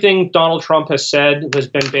everything Donald Trump has said has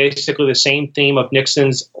been basically the same theme of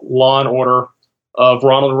Nixon's Law and Order, of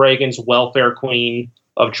Ronald Reagan's welfare queen,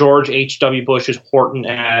 of George H.W. Bush's Horton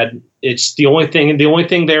ad. It's the only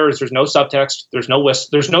thing there is there's no subtext, there's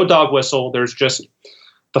no dog whistle, there's just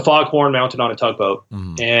the foghorn mounted on a tugboat.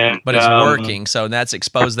 But it's working, so that's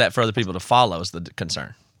exposed that for other people to follow is the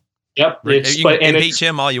concern. Yep. You can impeach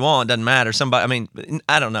him all you want, doesn't matter. Somebody, I mean,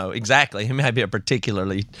 I don't know exactly. It might be a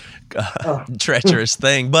particularly treacherous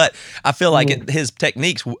thing, but I feel like his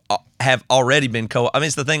techniques have already been I mean,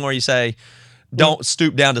 it's the thing where you say, don't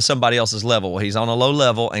stoop down to somebody else's level. Well, he's on a low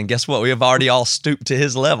level, and guess what? We have already all stooped to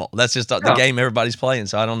his level. That's just the game everybody's playing,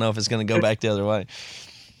 so I don't know if it's going to go back the other way.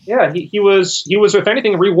 Yeah, he was, if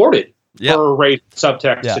anything, rewarded for raising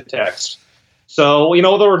subtext to text. So,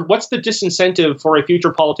 what's the disincentive for a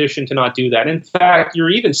future politician to not do that? In fact, you're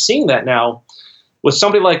even seeing that now with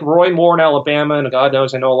somebody like Roy Moore in Alabama, and God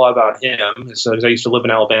knows I know a lot about him, because I used to live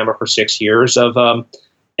in Alabama for 6 years, of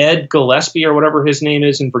Ed Gillespie or whatever his name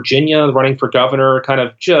is in Virginia, running for governor, kind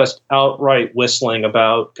of just outright whistling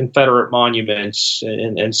about Confederate monuments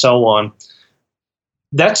and so on.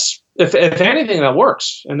 That's, if anything, that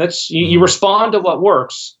works. And that's you respond to what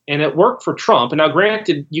works, and it worked for Trump. And now,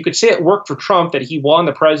 granted, you could say it worked for Trump that he won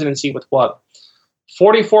the presidency with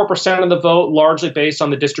 44% of the vote, largely based on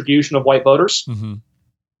the distribution of white voters.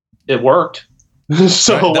 It worked.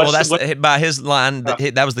 So by his line,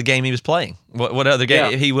 that was the game he was playing. What other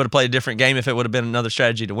game? He would have played a different game if it would have been another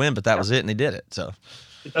strategy to win, but that was it, and he did it. So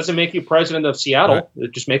it doesn't make you president of Seattle. Right.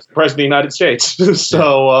 It just makes you president of the United States.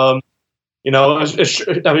 So,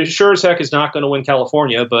 sure as heck is not going to win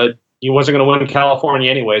California, but he wasn't going to win California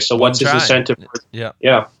anyway. So what's his incentive? Yeah.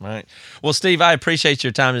 Right. Well, Steve, I appreciate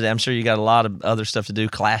your time today. I'm sure you got a lot of other stuff to do: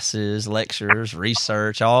 classes, lectures,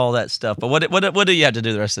 research, all that stuff. But what do you have to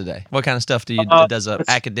do the rest of the day? What kind of stuff does an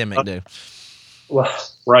academic do? Well,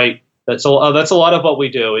 right. That's a lot of what we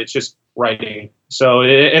do. It's just writing. So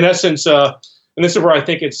in essence, and this is where I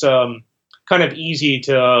think it's kind of easy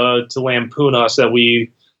to lampoon us that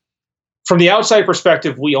we. From the outside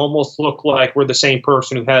perspective, we almost look like we're the same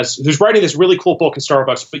person who's writing this really cool book in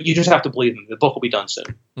Starbucks, but you just have to believe them. The book will be done soon,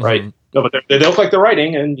 right? No, but they look like they're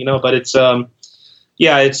writing, and but it's writing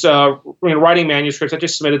manuscripts. I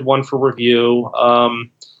just submitted one for review.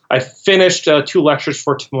 I finished 2 lectures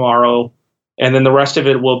for tomorrow, and then the rest of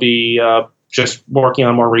it will be just working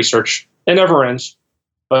on more research. It never ends,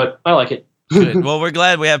 but I like it. Good. Well, we're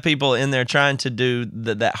glad we have people in there trying to do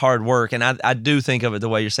that hard work. And I do think of it the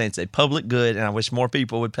way you're saying it's a public good, and I wish more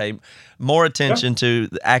people would pay more attention to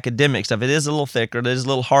the academic stuff. It is a little thicker, it is a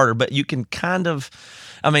little harder, but you can kind of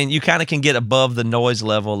can get above the noise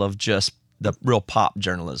level of just the real pop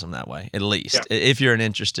journalism that way, at least, if you're an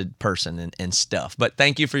interested person in stuff. But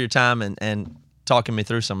thank you for your time and talking me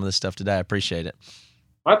through some of this stuff today. I appreciate it.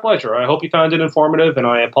 My pleasure. I hope you found it informative, and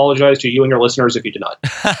I apologize to you and your listeners if you did not.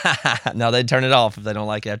 No, they'd turn it off if they don't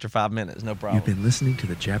like it after 5 minutes. No problem. You've been listening to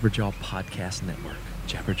the Jabberjaw Podcast Network,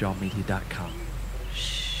 jabberjawmedia.com.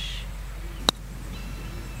 Shh.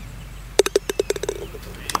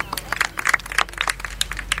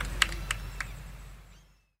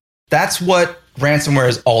 That's what ransomware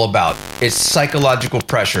is all about. It's psychological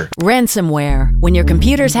pressure. Ransomware, when your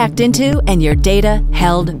computer's hacked into and your data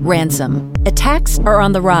held ransom. Attacks are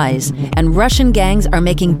on the rise, and Russian gangs are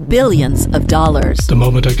making billions of dollars. The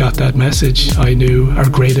moment I got that message, I knew our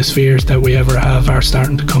greatest fears that we ever have are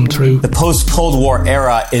starting to come true. The post-Cold War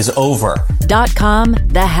era is over. .com,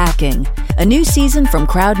 The Hacking. A new season from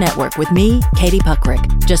Crowd Network with me, Katie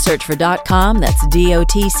Puckrick. Just search for .com, that's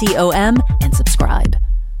DOTCOM, and subscribe.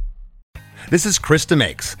 This is Krista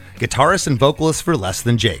Makes, guitarist and vocalist for Less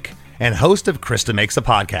Than Jake, and host of Krista Makes a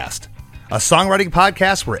Podcast, a songwriting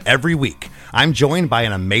podcast where every week I'm joined by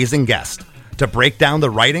an amazing guest to break down the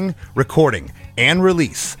writing, recording, and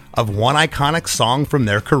release of one iconic song from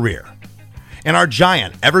their career. In our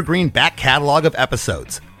giant evergreen back catalog of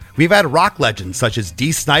episodes, we've had rock legends such as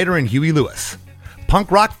Dee Snider and Huey Lewis,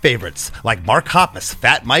 punk rock favorites like Mark Hoppus,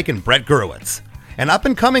 Fat Mike, and Brett Gurewitz, and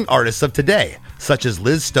up-and-coming artists of today such as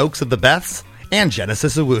Liz Stokes of the Beths and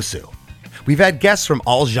Genesis Owusu. We've had guests from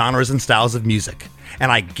all genres and styles of music,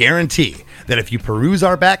 and I guarantee that if you peruse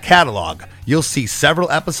our back catalog, you'll see several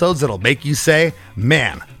episodes that'll make you say,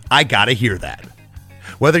 man, I gotta hear that.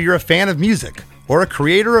 Whether you're a fan of music or a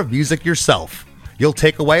creator of music yourself, you'll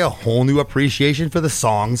take away a whole new appreciation for the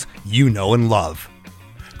songs you know and love.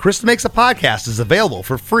 Krista Makes a Podcast is available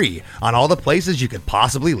for free on all the places you could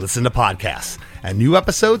possibly listen to podcasts, and new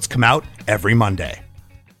episodes come out every Monday.